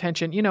needs your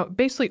attention.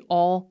 Basically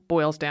all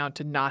boils down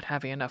to not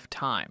having enough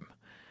time.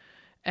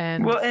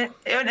 And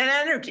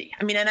energy.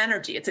 I mean,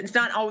 energy. It's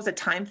not always a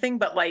time thing,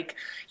 but like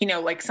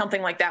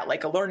something like that,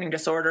 like a learning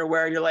disorder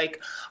where you're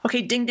like,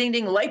 okay, ding, ding,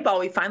 ding, light bulb,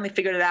 we finally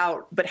figured it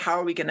out, but how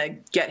are we going to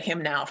get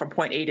him now from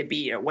point A to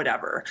B or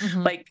whatever?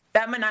 Like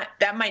that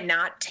might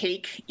not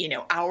take,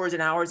 hours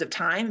and hours of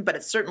time, but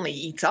it certainly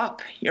eats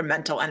up your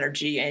mental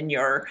energy and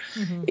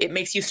it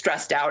makes you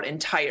stressed out and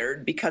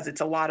tired because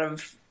it's a lot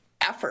of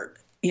effort,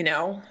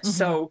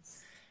 So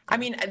I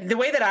mean, the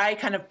way that I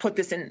kind of put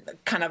this in,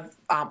 kind of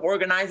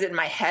organize it in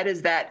my head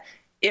is that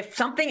if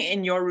something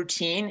in your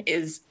routine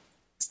is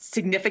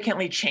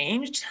significantly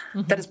changed,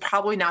 that is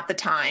probably not the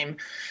time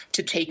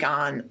to take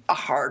on a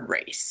hard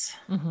race.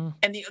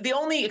 And the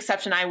only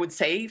exception I would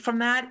say from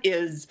that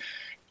is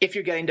if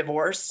you're getting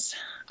divorced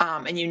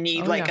and you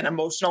need an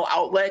emotional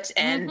outlet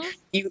and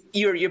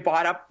you're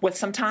bought up with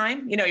some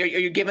time,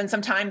 you're given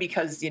some time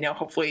because,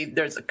 hopefully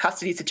there's a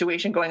custody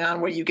situation going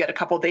on where you get a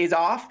couple of days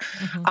off.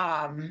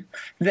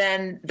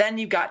 Then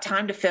you've got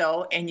time to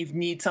fill and you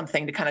need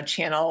something to kind of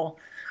channel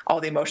all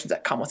the emotions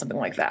that come with something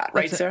like that.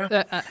 Right,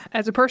 Sarah?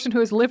 As a person who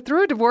has lived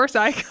through a divorce,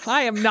 I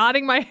am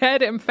nodding my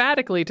head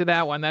emphatically to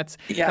that one. That's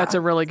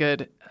a really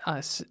good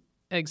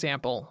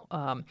example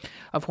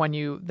of when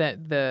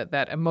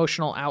that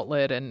emotional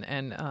outlet and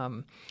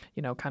kind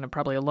of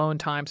probably alone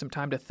time, some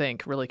time to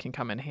think really can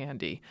come in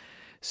handy.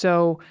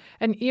 So,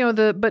 and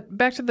but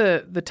back to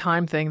the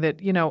time thing that,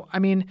 I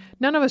mean,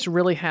 none of us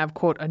really have,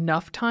 quote,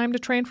 enough time to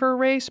train for a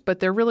race, but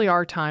there really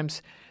are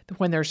times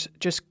when there's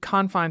just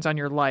confines on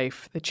your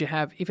life that you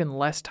have even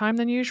less time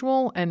than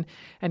usual. And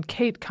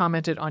Kate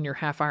commented on your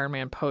Half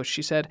Ironman post.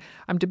 She said,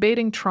 "I'm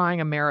debating trying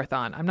a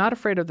marathon. I'm not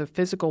afraid of the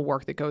physical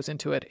work that goes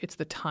into it. It's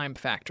the time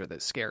factor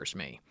that scares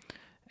me."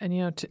 And,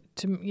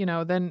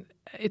 then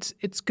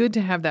it's good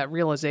to have that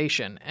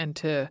realization and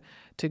to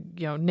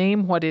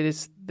name what it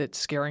is that's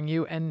scaring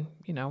you and,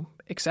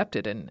 accept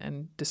it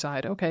and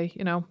decide, okay,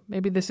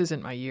 maybe this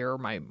isn't my year or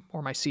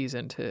my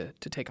season to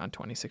take on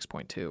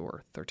 26.2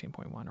 or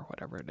 13.1 or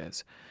whatever it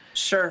is.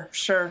 Sure.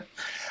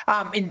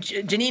 And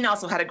Janine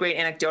also had a great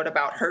anecdote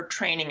about her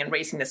training and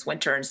racing this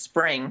winter and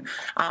spring.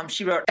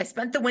 She wrote, I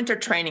spent the winter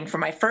training for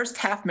my first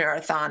half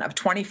marathon of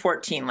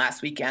 2014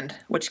 last weekend,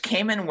 which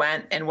came and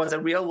went and was a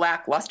real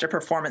lackluster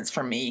performance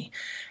for me.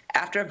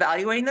 After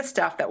evaluating the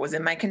stuff that was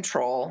in my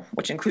control,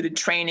 which included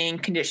training,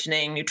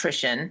 conditioning,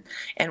 nutrition,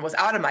 and was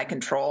out of my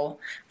control,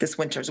 this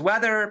winter's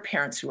weather,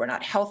 parents who are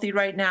not healthy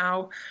right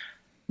now,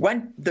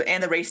 and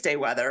the race day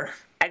weather,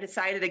 I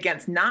decided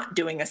against not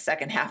doing a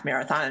second half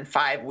marathon in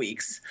 5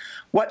 weeks.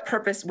 What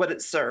purpose would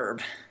it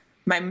serve?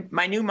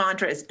 My new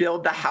mantra is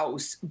build the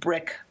house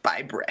brick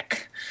by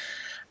brick.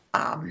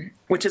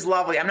 Which is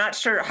lovely. I'm not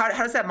sure how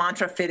does that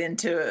mantra fit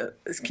into.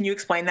 Can you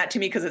explain that to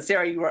me? Because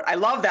Sarah, I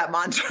love that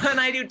mantra, and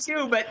I do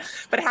too. But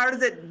how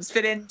does it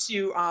fit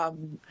into?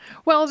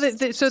 So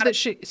that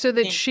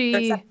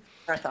she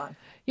marathon.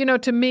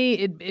 To me,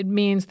 it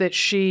means that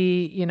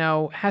she,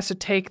 has to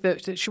take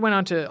she went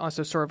on to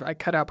also sort of, I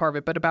cut out part of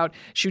it, but about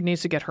she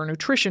needs to get her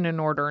nutrition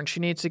in order and she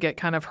needs to get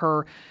kind of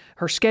her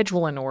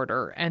schedule in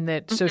order. And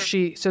that,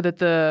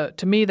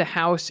 to me, the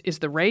house is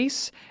the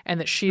race and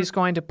that she's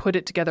going to put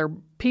it together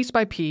piece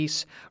by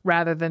piece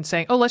rather than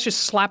saying, oh, let's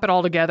just slap it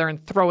all together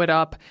and throw it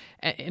up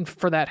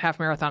for that half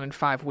marathon in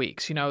 5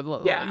 weeks,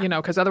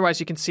 because otherwise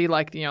you can see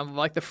like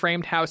the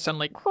framed house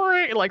suddenly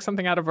like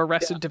something out of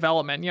Arrested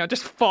Development,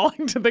 just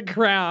falling to the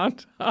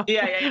ground.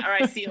 Yeah. Or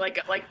I see like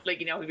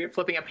if you're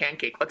flipping a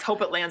pancake, let's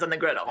hope it lands on the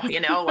griddle,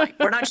 like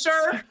we're not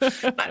sure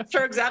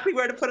exactly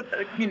where to put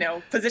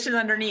it, position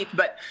underneath.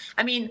 But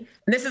I mean,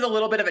 this is a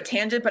little bit of a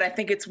tangent, but I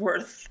think it's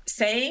worth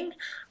saying.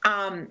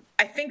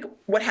 I think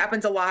what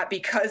happens a lot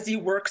because you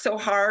work so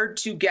hard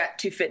to get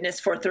to fitness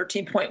for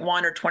 13.1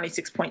 or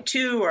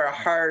 26.2 or a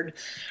hard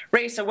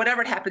race or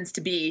whatever it happens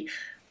to be,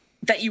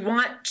 that you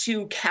want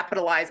to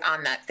capitalize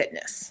on that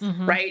fitness,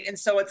 right? And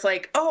so it's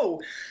like,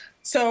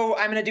 so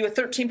I'm going to do a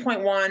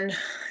 13.1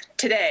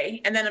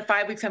 today, and then in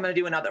 5 weeks I'm going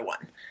to do another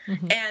one.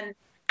 And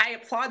I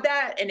applaud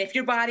that. And if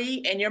your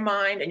body and your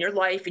mind and your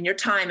life and your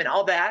time and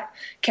all that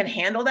can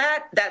handle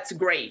that, that's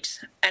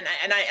great. And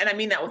I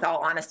mean that with all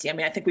honesty. I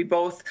mean, I think we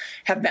both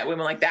have met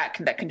women like that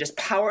that can just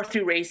power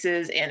through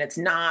races, and it's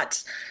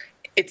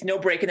no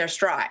break in their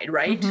stride,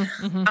 right?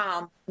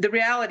 The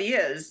reality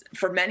is,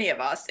 for many of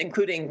us,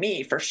 including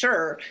me for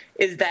sure,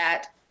 is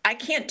that I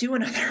can't do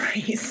another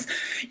race,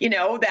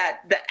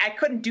 that I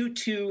couldn't do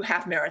 2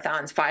 half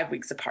marathons 5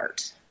 weeks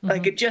apart.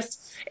 Like it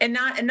just, and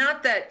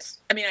not that,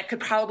 I mean, I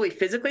could probably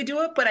physically do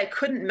it, but I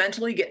couldn't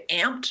mentally get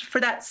amped for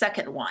that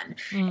second one.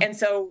 And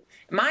so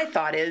my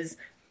thought is,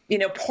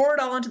 pour it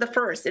all into the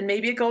first, and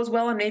maybe it goes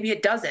well and maybe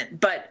it doesn't.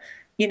 But,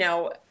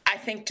 I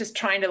think just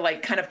trying to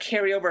like kind of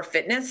carry over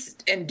fitness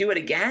and do it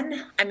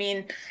again. I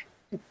mean,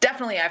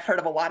 definitely I've heard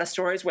of a lot of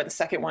stories where the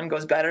second one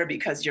goes better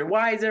because you're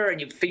wiser and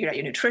you've figured out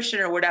your nutrition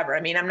or whatever. I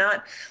mean, I'm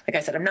not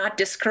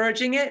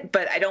discouraging it,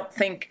 but I don't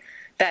think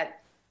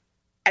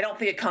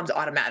it comes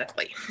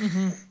automatically.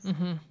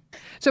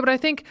 So, but I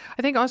think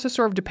also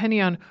sort of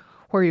depending on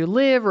where you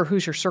live or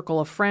who's your circle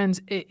of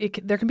friends,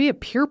 there can be a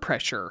peer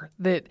pressure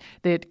that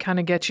kind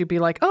of gets you be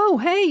like, oh,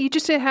 hey, you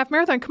just did a half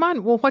marathon. Come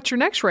on. Well, what's your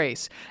next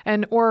race?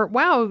 Or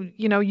wow,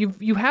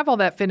 you have all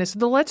that fitness.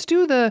 Let's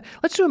do a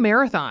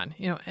marathon.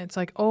 It's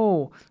like,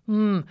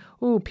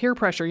 peer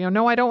pressure.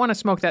 No, I don't want to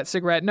smoke that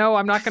cigarette. No,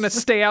 I'm not going to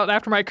stay out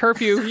after my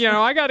curfew.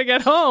 I got to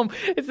get home.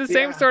 It's the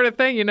same sort of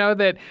thing,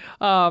 that,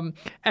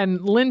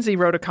 and Lindsay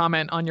wrote a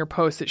comment on your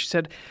post that she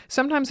said,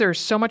 sometimes there's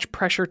so much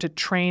pressure to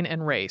train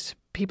and race.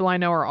 People I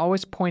know are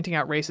always pointing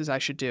out races I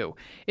should do.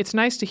 It's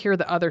nice to hear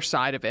the other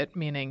side of it,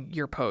 meaning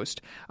your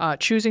post,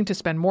 choosing to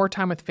spend more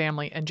time with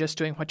family and just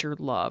doing what you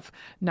love,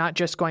 not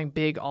just going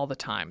big all the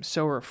time.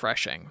 So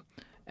refreshing.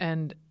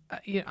 And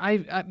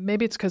I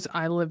maybe it's because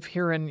I live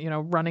here in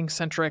running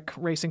centric,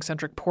 racing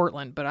centric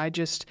Portland, but I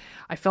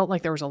felt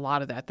like there was a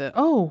lot of that.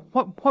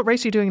 What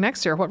race are you doing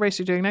next, Sarah? What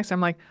race are you doing next?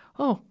 I'm like,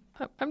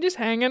 I'm just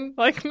hanging,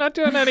 like not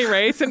doing any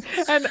race. And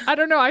I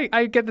don't know,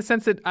 I get the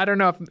sense that, I don't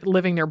know if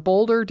living near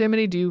Boulder,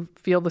 Dimity, do you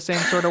feel the same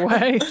sort of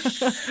way? Was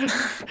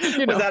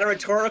that a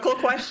rhetorical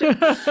question?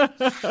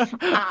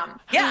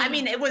 I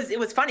mean, it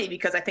was funny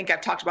because I think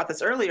I've talked about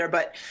this earlier,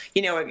 but,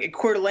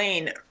 Coeur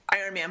d'Alene,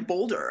 Ironman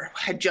Boulder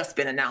had just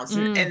been announced.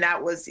 And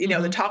that was,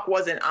 the talk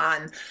wasn't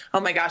on,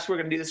 oh my gosh, we're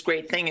going to do this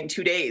great thing in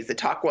 2 days. The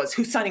talk was,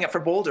 who's signing up for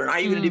Boulder? And are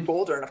you going to do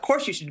Boulder? And of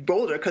course you should do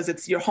Boulder because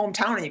it's your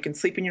hometown and you can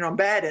sleep in your own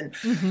bed.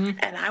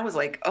 And I was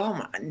like, oh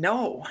my,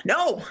 no,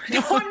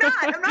 I'm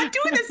not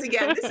doing this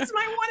again. This is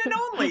my one and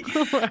only.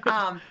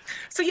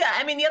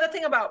 I mean, the other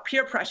thing about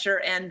peer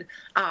pressure and,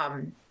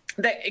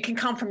 that it can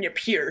come from your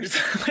peers,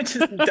 which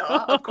is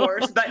duh, of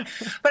course. But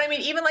I mean,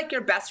 even like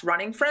your best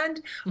running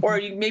friend, or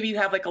maybe you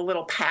have like a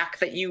little pack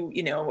that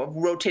of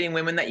rotating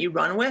women that you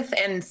run with,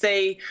 and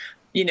say,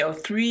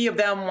 3 of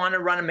them want to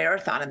run a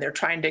marathon and they're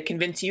trying to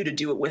convince you to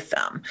do it with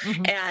them.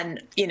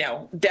 And,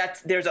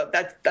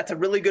 that's a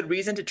really good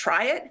reason to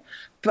try it.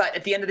 But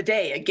at the end of the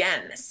day,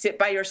 again, sit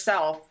by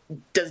yourself.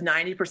 Does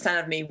 90%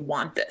 of me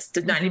want this?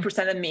 Does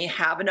 90% of me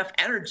have enough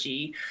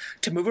energy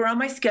to move around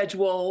my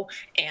schedule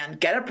and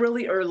get up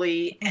really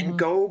early and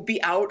go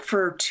be out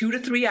for 2 to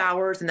 3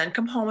 hours and then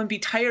come home and be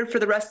tired for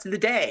the rest of the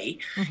day?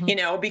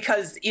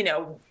 Because,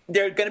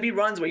 there are going to be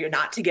runs where you're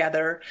not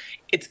together.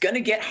 It's going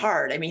to get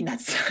hard. I mean,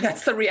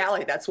 that's the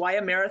reality. That's why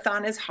a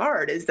marathon is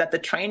hard, is that the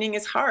training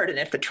is hard. And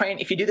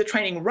if you do the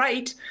training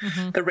right,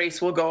 the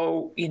race will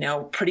go,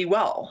 pretty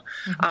well.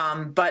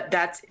 But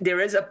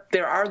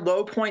there are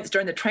low points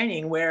during the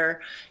training where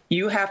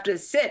you have to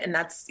sit. And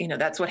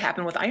that's what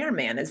happened with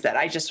Ironman, is that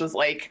I just was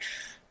like,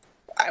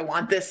 I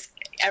want this.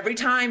 Every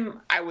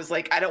time I was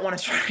like, I don't want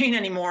to train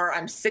anymore.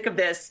 I'm sick of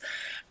this.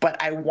 But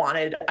I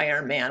wanted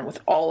Ironman with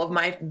all of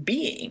my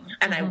being.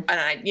 And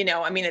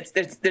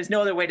there's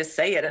no other way to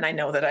say it. And I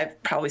know that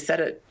I've probably said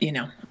it,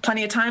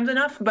 plenty of times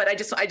enough, but I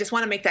just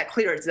want to make that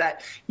clear, is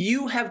that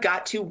you have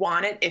got to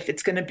want it if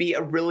it's going to be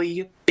a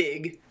really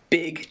big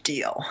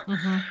deal.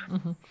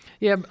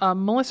 Yeah.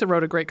 Melissa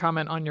wrote a great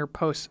comment on your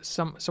post,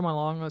 someone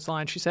along those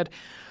lines. She said,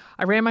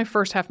 I ran my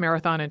first half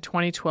marathon in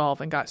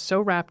 2012 and got so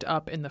wrapped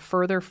up in the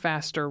further,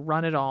 faster,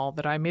 run it all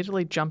that I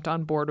immediately jumped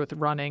on board with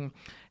running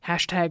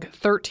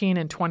 #13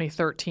 in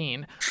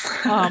 2013,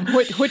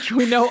 which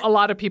we know a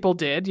lot of people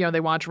did. They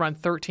wanted to run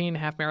 13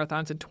 half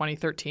marathons in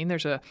 2013.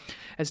 There's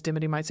as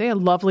Dimity might say, a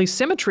lovely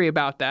symmetry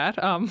about that.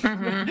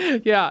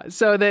 Yeah.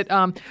 So that,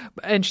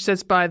 and she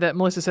says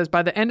Melissa says,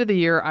 by the end of the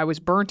year, I was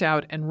burnt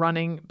out and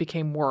running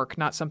became work,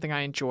 not something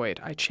I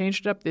enjoyed. I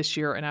changed it up this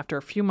year, and after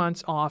a few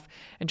months off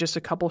and just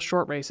a couple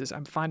short races,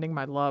 I'm finding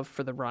my love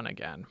for the run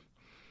again.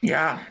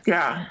 Yeah.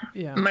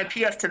 My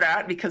PS to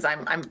that, because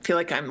I feel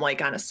like I'm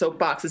like on a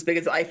soapbox as big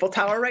as the Eiffel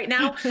Tower right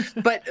now.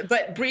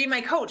 but Bree,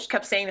 my coach,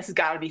 kept saying, this has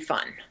got to be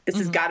fun. This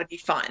has got to be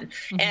fun.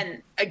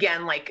 And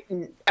again, like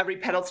every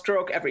pedal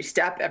stroke, every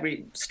step,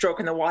 every stroke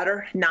in the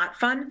water, not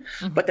fun,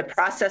 but the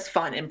process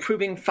fun,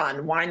 improving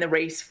fun, wanting the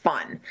race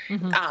fun.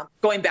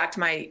 Going back to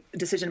my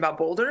decision about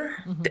Boulder,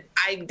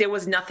 there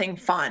was nothing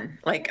fun.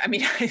 Like, I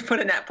mean, I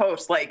put in that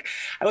post, like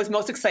I was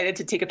most excited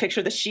to take a picture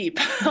of the sheep.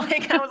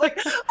 Like I was like,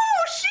 oh,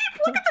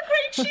 sheep, look at the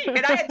great sheep.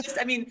 And I had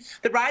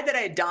the ride that I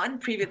had done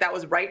previous, that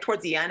was right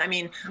towards the end. I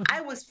mean,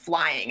 I was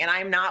flying, and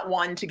I'm not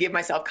one to give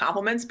myself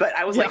compliments, but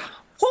I was like,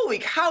 holy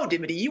cow,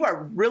 Dimity, you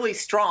are really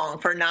strong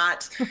for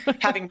not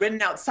having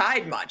ridden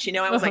outside much.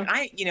 I was like,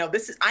 I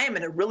am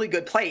in a really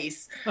good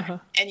place.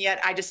 And yet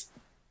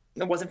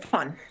it wasn't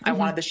fun. I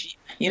wanted the sheep,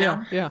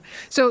 Yeah.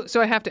 So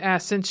I have to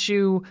ask, since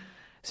you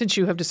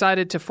have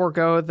decided to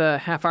forego the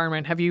half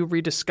Ironman, have you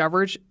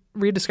rediscovered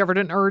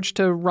an urge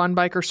to run,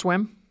 bike, or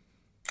swim?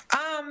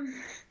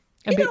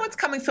 It's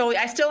coming slowly.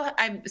 I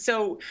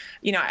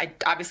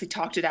obviously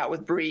talked it out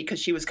with Bree, because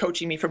she was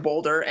coaching me for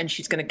Boulder, and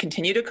she's going to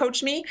continue to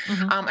coach me.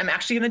 I'm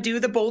actually going to do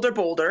the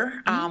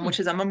Boulder, which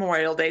is on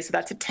Memorial Day. So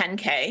that's a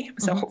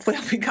 10K. So hopefully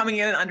I'll be coming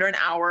in under an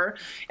hour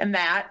in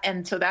that.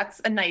 And so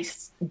that's a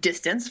nice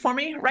distance for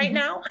me right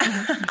now.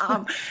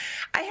 I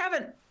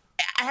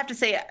have to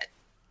say,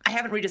 I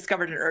haven't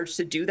rediscovered an urge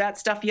to do that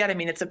stuff yet. I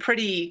mean, it's a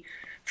pretty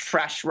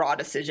fresh, raw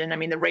decision. I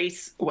mean, the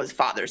race was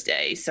Father's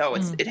Day, so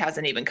it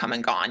hasn't even come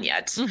and gone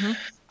yet.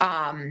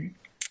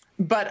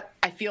 But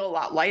I feel a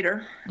lot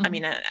lighter. I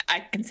mean, I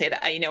can say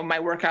that, my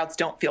workouts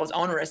don't feel as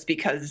onerous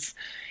because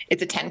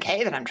it's a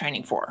 10K that I'm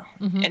training for,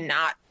 and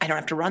I don't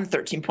have to run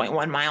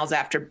 13.1 miles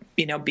after,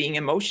 being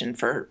in motion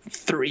for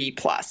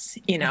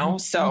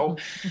 3+, so,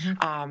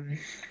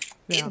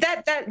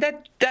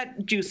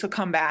 that juice will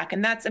come back.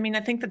 And that's, I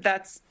think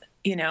that's,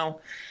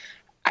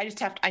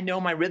 I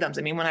know my rhythms.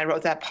 I mean, when I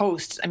wrote that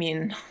post,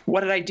 what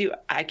did I do?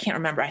 I can't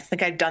remember. I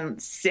think I've done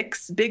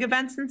 6 big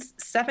events in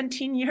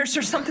 17 years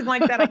or something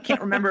like that. I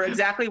can't remember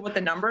exactly what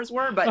the numbers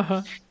were,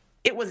 but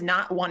it was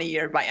not one a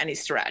year by any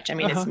stretch. I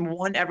mean, it's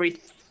one every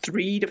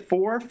 3 to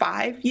 4 or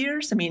 5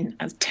 years. I mean,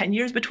 I was 10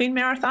 years between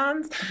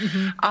marathons.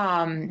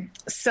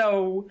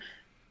 So,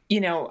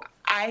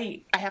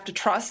 I have to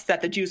trust that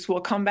the juice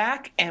will come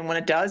back. And when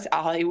it does,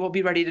 I will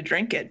be ready to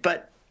drink it.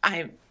 But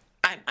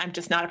I'm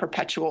just not a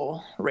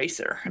perpetual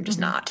racer. I'm just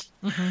not.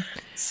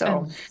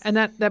 So, and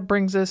that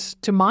brings us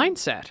to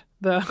mindset.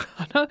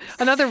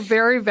 Another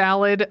very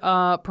valid,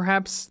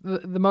 perhaps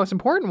the most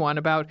important one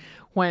about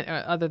when,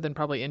 other than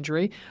probably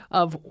injury,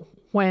 of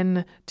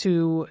when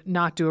to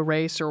not do a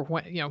race, or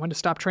when to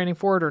stop training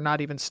for it, or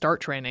not even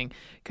start training.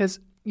 Because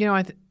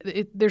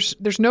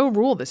there's no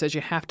rule that says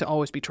you have to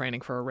always be training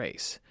for a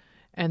race.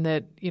 And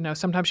that,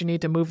 sometimes you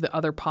need to move the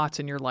other pots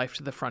in your life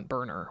to the front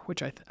burner,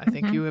 which I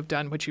think you have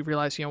done, which you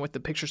realize, with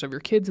the pictures of your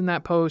kids in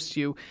that post,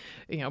 you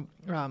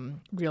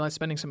realize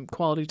spending some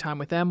quality time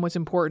with them was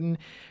important.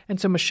 And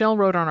so Michelle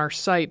wrote on our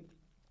site,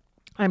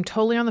 I'm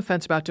totally on the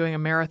fence about doing a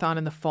marathon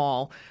in the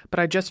fall, but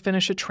I just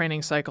finished a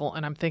training cycle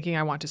and I'm thinking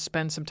I want to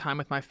spend some time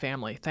with my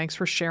family. Thanks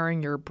for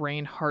sharing your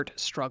brain-heart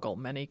struggle.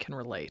 Many can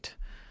relate.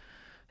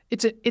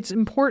 it's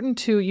important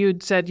to,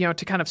 you'd said,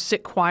 to kind of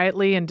sit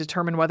quietly and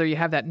determine whether you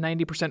have that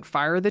 90%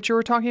 fire that you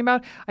were talking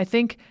about. I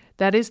think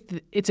that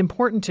it's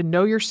important to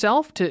know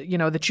yourself, to,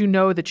 that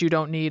you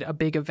don't need a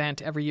big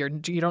event every year.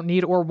 You don't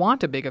need or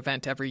want a big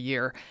event every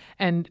year,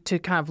 and to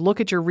kind of look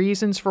at your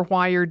reasons for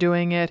why you're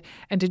doing it,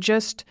 and to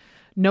just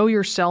know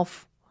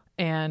yourself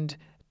and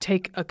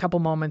take a couple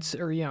moments,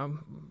 or,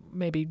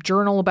 maybe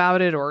journal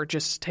about it, or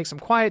just take some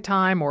quiet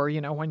time, or,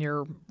 when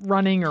you're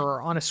running or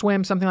on a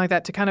swim, something like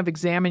that, to kind of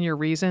examine your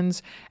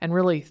reasons and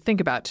really think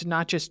about, to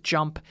not just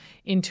jump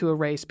into a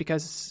race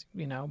because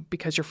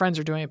your friends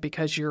are doing it,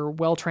 because you're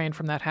well trained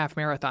from that half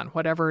marathon,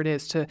 whatever it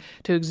is, to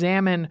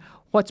examine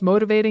what's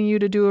motivating you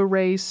to do a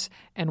race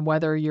and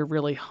whether you're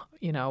really,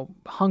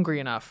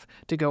 hungry enough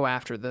to go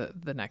after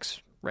the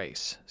next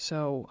race.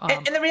 So,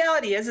 and the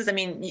reality is,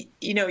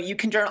 you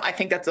can journal. I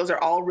think that those are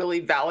all really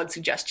valid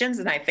suggestions,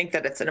 and I think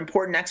that it's an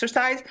important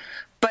exercise.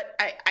 But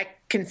I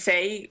can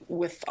say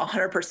with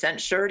 100%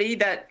 surety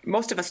that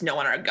most of us know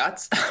in our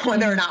guts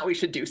whether or not we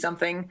should do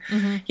something.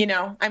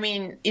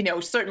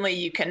 Certainly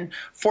you can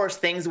force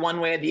things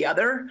one way or the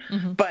other,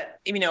 but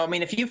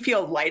if you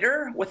feel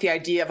lighter with the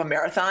idea of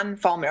a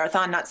fall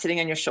marathon not sitting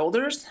on your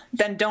shoulders,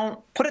 then don't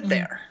put it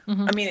there.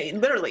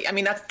 Literally,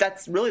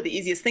 that's really the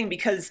easiest thing,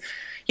 because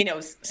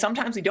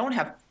sometimes we don't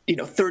have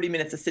 30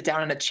 minutes to sit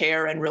down in a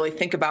chair and really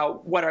think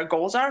about what our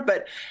goals are.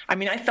 But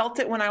I felt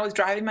it when I was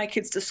driving my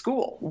kids to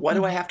school. What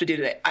do I have to do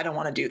today? I don't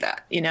want to do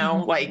that.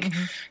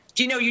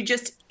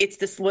 It's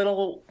this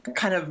little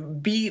kind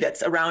of bee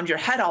that's around your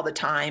head all the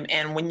time.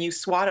 And when you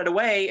swat it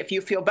away, if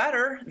you feel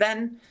better,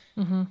 then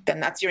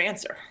that's your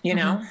answer,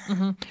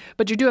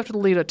 But you do have to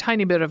lead a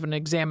tiny bit of an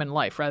examined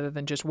life rather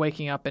than just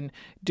waking up and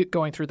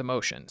going through the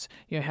motions.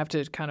 You have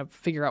to kind of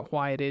figure out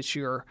why it is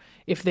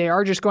if they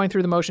are just going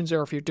through the motions,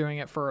 or if you're doing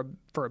it for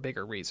a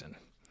bigger reason.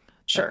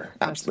 Sure.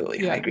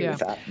 Absolutely. I agree with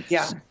that.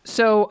 Yeah.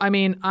 So,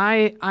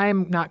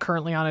 I'm not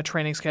currently on a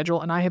training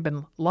schedule, and I have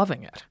been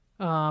loving it.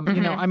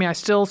 I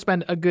still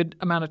spend a good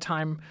amount of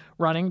time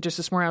running. Just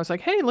this morning, I was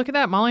like, hey, look at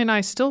that. Molly and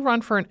I still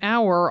run for an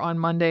hour on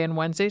Monday and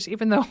Wednesdays,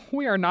 even though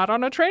we are not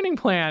on a training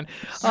plan.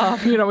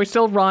 We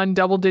still run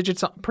double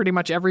digits pretty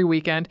much every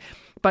weekend.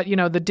 But,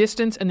 the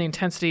distance and the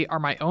intensity are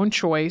my own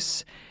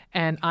choice.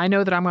 And I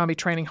know that I'm going to be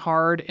training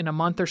hard in a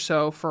month or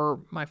so for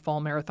my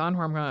fall marathon,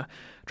 where I'm going to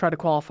try to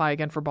qualify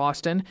again for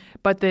Boston.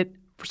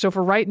 So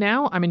for right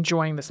now, I'm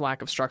enjoying this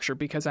lack of structure,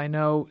 because I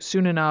know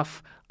soon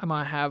enough I'm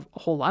going to have a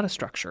whole lot of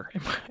structure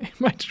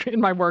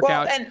in my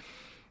workout. Well,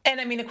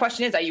 and the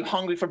question is, are you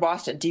hungry for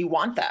Boston? Do you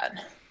want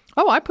that?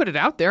 Oh, I put it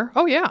out there.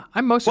 Oh yeah,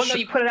 I'm most. Well, no,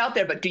 you put it out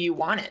there, but do you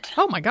want it?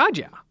 Oh my God,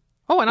 yeah.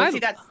 Oh, and see,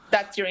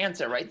 that's your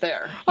answer right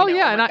there.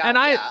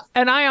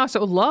 I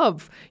also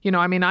love,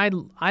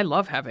 I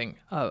love having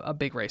a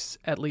big race,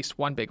 at least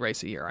one big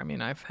race a year.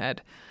 I've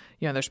had.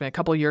 There's been a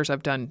couple of years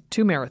I've done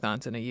 2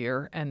 marathons in a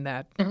year, and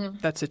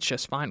it's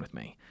just fine with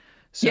me.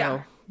 So,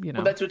 yeah.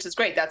 Well, which is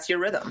great. That's your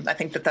rhythm. I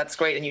think that's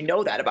great, and you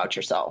know that about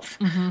yourself.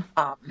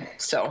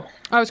 So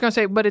I was going to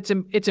say, but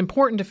it's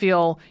important to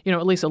feel,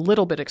 at least a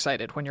little bit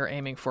excited when you're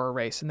aiming for a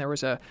race. And there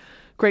was a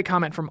great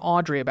comment from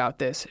Audrey about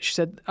this. She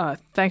said,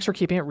 "Thanks for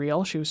keeping it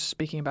real." She was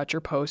speaking about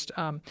your post.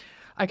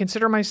 I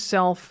consider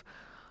myself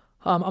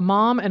a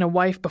mom and a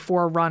wife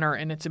before a runner,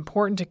 and it's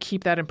important to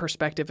keep that in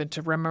perspective and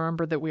to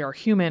remember that we are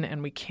human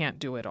and we can't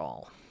do it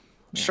all.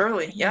 Yeah.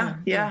 Surely.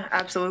 Yeah,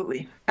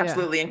 absolutely.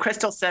 Absolutely. Yeah. And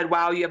Crystal said,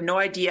 wow, you have no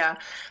idea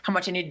how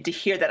much I needed to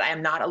hear that I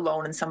am not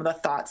alone in some of the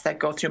thoughts that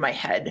go through my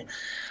head.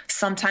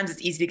 Sometimes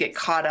it's easy to get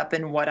caught up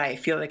in what I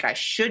feel like I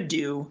should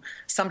do,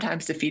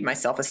 sometimes to feed my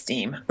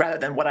self-esteem rather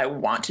than what I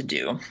want to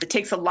do. It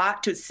takes a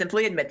lot to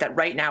simply admit that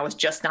right now is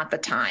just not the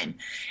time,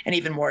 and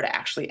even more to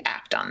actually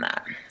act on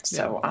that.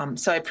 So,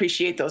 so I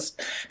appreciate those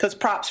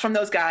props from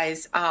those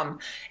guys.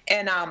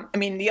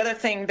 The other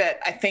thing that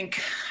I think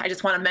I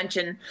just want to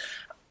mention,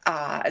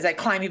 as I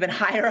climb even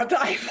higher up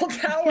the Eiffel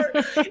Tower,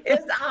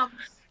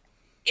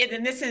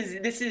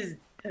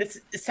 this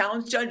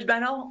sounds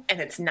judgmental, and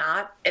it's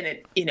not.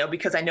 And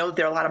because I know that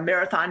there are a lot of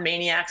marathon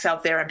maniacs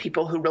out there and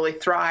people who really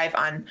thrive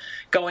on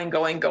going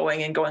and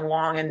going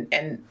long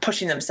and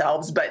pushing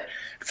themselves. But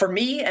for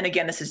me, and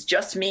again, this is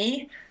just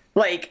me,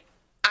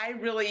 I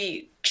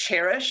really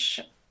cherish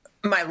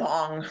my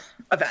long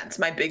events,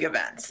 my big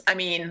events.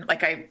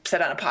 Like I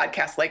said on a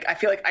podcast, I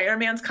feel like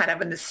Ironman's kind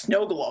of in this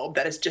snow globe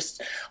that is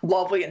just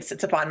lovely and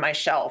sits upon my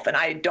shelf, and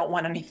I don't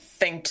want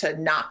anything to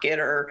knock it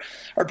or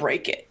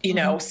break it.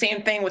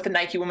 Same thing with the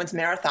Nike Women's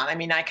Marathon.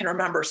 I can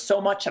remember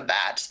so much of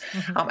that.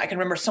 I can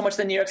remember so much of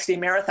the New York City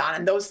Marathon,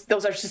 and those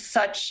are just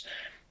such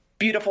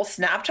beautiful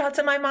snapshots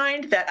in my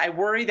mind that I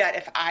worry that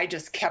if I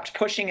just kept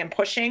pushing and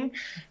pushing,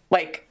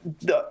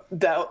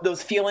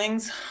 those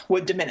feelings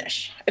would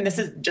diminish. And this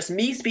is just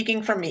me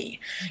speaking for me,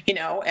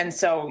 and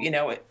so,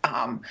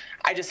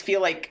 I just feel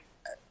like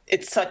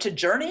it's such a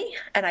journey,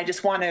 and I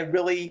just want to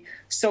really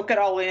soak it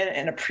all in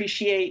and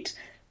appreciate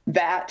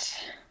that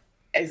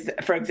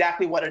for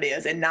exactly what it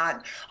is, and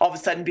not all of a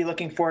sudden be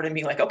looking forward and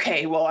being like,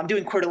 okay, well, I'm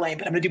doing Coeur d'Alene,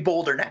 but I'm going to do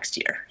Boulder next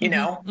year, you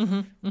know?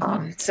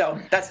 So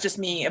that's just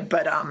me,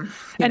 but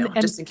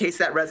just in case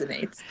that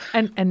resonates.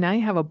 And now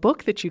you have a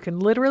book that you can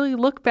literally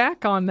look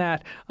back on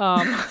that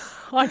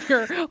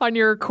on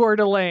your Coeur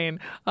d'Alene,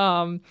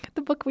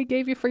 the book we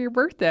gave you for your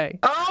birthday.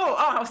 Oh,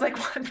 I was like,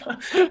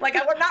 what? Like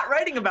I'm not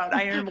writing about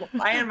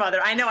Iron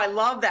Mother. I know, I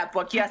love that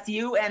book. Yes,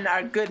 you and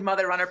our good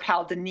Mother Runner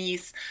pal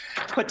Denise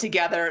put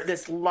together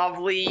this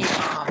lovely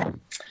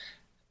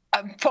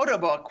a photo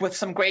book with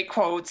some great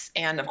quotes,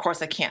 and of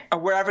course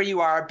wherever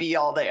you are, be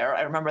all there.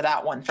 I remember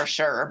that one for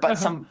sure. But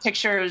some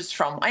pictures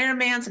from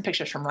Ironman, some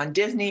pictures from Run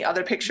Disney,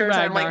 other pictures.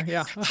 Right, and I'm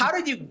like, how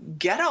did you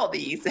get all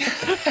these? And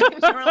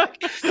you were like,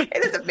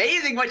 it is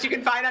amazing what you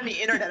can find on the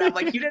internet. I'm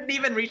like, you didn't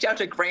even reach out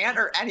to Grant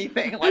or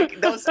anything. Like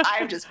those,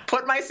 I've just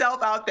put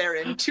myself out there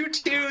in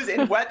tutus,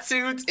 in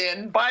wetsuits,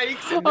 in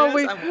bikes.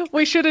 And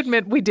we should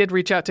admit we did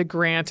reach out to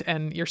Grant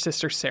and your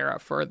sister Sarah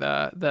for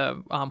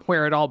the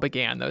where it all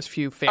began. Those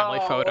few family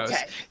photos. Okay.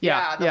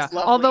 Yeah.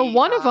 Lovely, although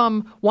one of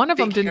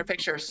them didn't.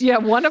 Pictures. Yeah,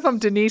 one of them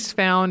Denise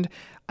found.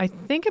 I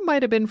think it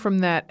might have been from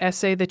that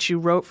essay that you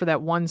wrote for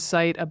that one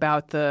site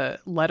about the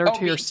letter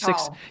to your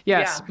six.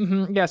 Yes. Yeah.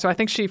 Mm-hmm, yeah. So I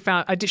think she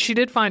found. She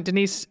did find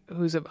Denise,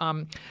 who's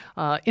a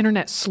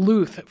internet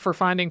sleuth for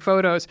finding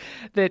photos.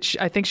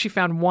 I think she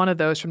found one of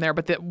those from there,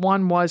 but that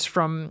one was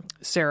from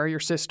Sarah, your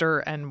sister,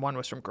 and one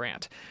was from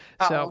Grant.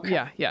 So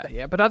yeah.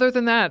 But other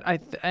than that,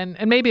 and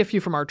maybe a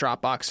few from our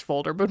Dropbox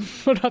folder, but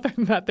other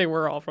than that, they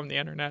were all from the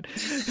internet.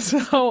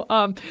 So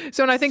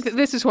and I think that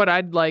this is what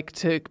I'd like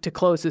to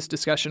close this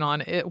discussion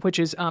on, which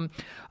is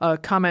a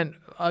comment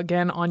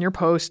again on your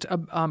post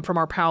from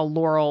our pal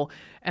Laurel,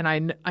 and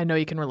I know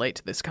you can relate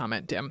to this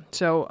comment, Dim.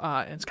 So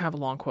it's kind of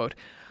a long quote.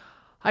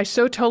 I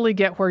so totally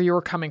get where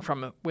you're coming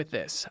from with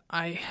this.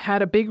 I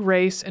had a big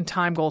race and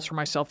time goals for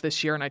myself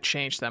this year, and I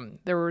changed them.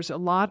 There's a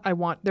lot I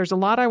want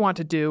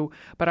to do,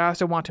 but I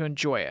also want to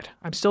enjoy it.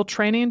 I'm still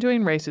training and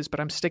doing races, but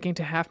I'm sticking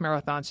to half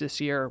marathons this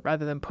year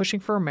rather than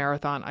pushing for a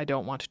marathon I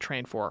don't want to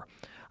train for.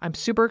 I'm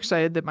super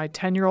excited that my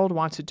 10-year-old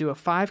wants to do a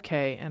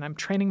 5K, and I'm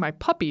training my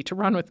puppy to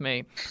run with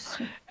me.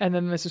 And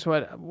then this is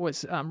what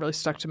was really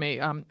stuck to me.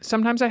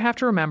 Sometimes I have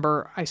to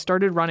remember I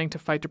started running to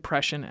fight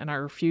depression, and I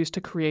refuse to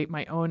create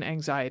my own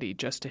anxiety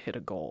just to hit a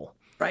goal.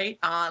 Right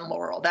on,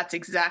 Laurel. That's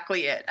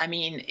exactly it. I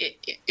mean,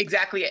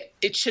 exactly it.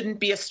 It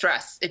shouldn't be a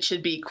stress. It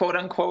should be quote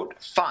unquote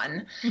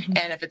fun. Mm-hmm.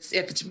 And if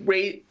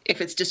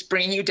it's just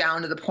bringing you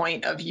down to the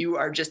point of you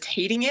are just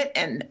hating it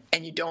and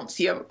you don't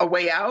see a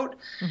way out,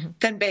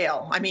 then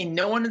bail. I mean,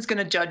 no one is going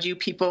to judge you.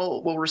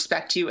 People will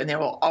respect you, and there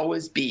will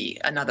always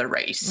be another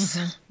race.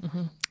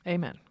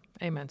 Amen.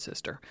 Amen,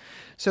 sister.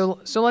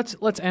 So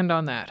let's end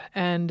on that.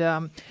 And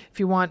if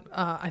you want,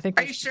 I think.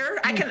 Are you sure?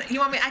 I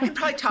can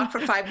probably talk for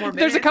 5 more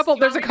minutes.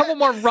 There's a couple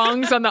more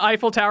rungs on the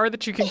Eiffel Tower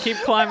that you can keep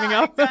climbing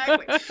up.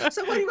 Exactly.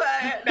 So what do you?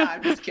 No,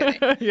 I'm just kidding.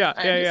 I'm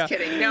just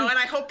kidding. No, and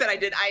I hope that I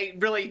did. I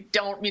really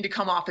don't mean to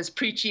come off as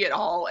preachy at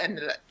all, and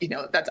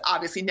that's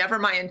obviously never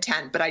my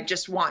intent. But I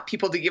just want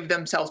people to give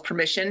themselves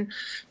permission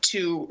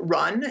to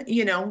run,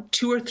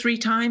 2 or 3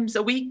 times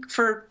a week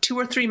for 2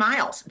 or 3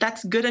 miles.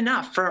 That's good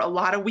enough for a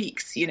lot of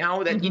weeks.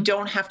 That you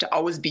don't have to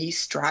always be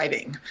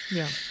striving.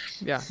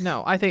 Yeah.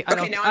 No, I think.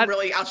 Okay,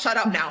 I'll shut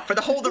up now for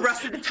the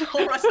rest of the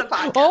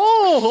podcast.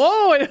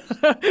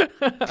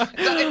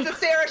 It's the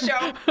Sarah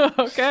Show.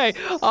 Okay.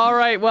 All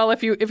right. Well,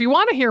 if you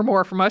want to hear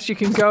more from us, you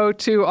can go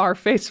to our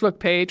Facebook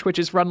page, which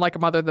is Run Like a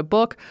Mother, the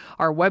book.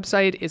 Our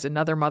website is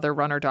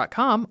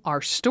anothermotherrunner.com.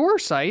 Our store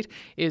site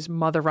is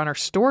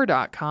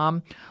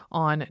motherrunnerstore.com.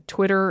 On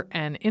Twitter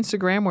and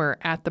Instagram, we're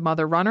at The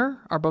Mother Runner.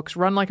 Our books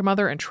Run Like a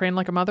Mother and Train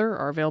Like a Mother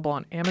are available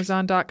on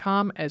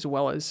Amazon.com as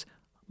well as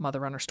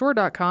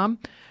motherrunnerstore.com.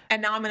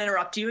 And now I'm going to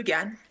interrupt you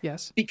again.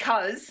 Yes.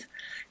 Because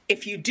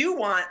if you do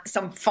want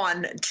some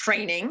fun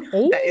training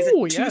that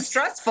isn't too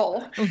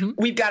stressful,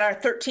 we've got our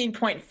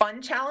 13-point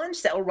fun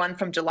challenge that will run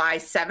from July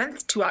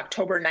 7th to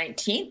October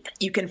 19th.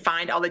 You can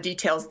find all the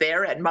details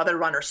there at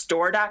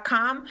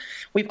motherrunnerstore.com.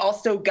 We've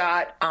also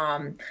got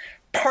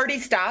party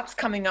stops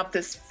coming up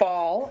this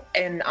fall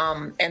and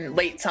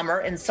late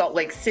summer in Salt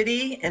Lake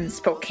City, in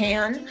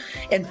Spokane,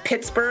 in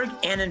Pittsburgh,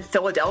 and in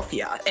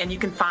Philadelphia. And you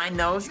can find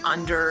those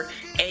under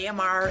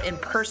AMR in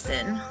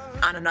person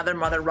on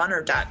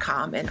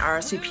anothermotherrunner.com and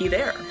RSVP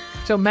there.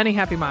 So many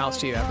happy miles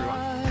to you,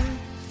 everyone.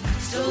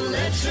 So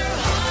let your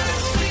heart